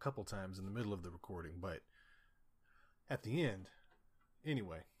fuck up a couple times in the middle of the recording, but at the end,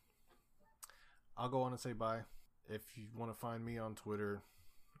 anyway, I'll go on and say bye. If you want to find me on Twitter,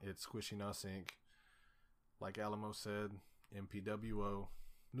 it's SquishyNos Inc. Like Alamo said, MPWO,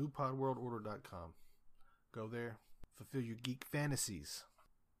 newpodworldorder.com. Go there, fulfill your geek fantasies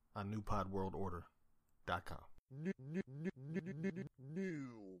on newpodworldorder.com.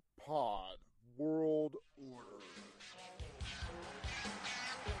 New Pod World Order.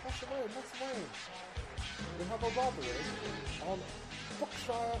 What's away? We have a robbery on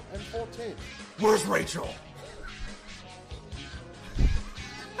Brookshire and 14. Where's Rachel?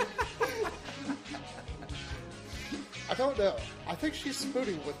 I don't know. I think she's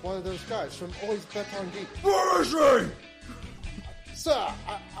spooning with one of those guys from Always Bet on Geek. Where is she? Sir,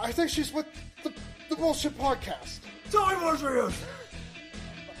 I think she's with the bullshit podcast. Tell me where she is.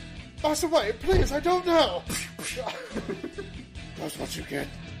 Master Wayne, please, I don't know. That's what you get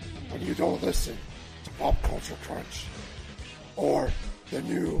when you don't listen to Pop Culture Crunch or the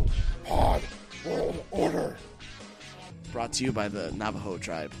new Pod World Order. Brought to you by the Navajo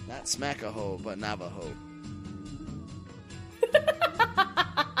tribe. Not Smackaho, but Navajo.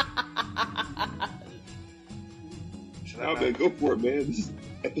 Oh man, go for it, man. This is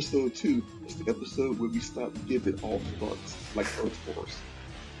episode 2. It's the episode where we stop giving off fucks like Earth Force.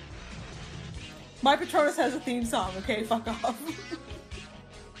 My Patronus has a theme song, okay? Fuck off.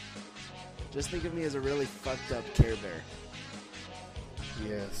 Just think of me as a really fucked up Care Bear.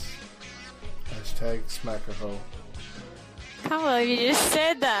 Yes. Hashtag Smackaho. Can't believe you just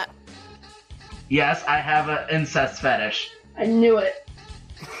said that. Yes, I have an incest fetish. I knew it.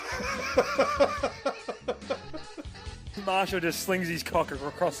 Marshall just slings his cock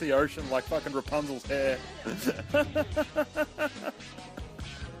across the ocean like fucking Rapunzel's hair.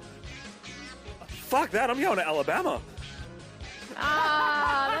 Fuck that, I'm going to Alabama.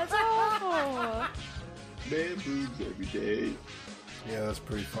 Ah, that's awful. Man boobs every day. Yeah, that's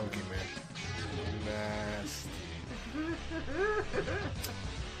pretty funky, man. Nasty.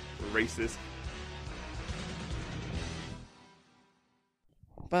 Racist.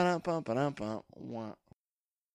 Ba-dum-bum-ba-dum-bum. Wah.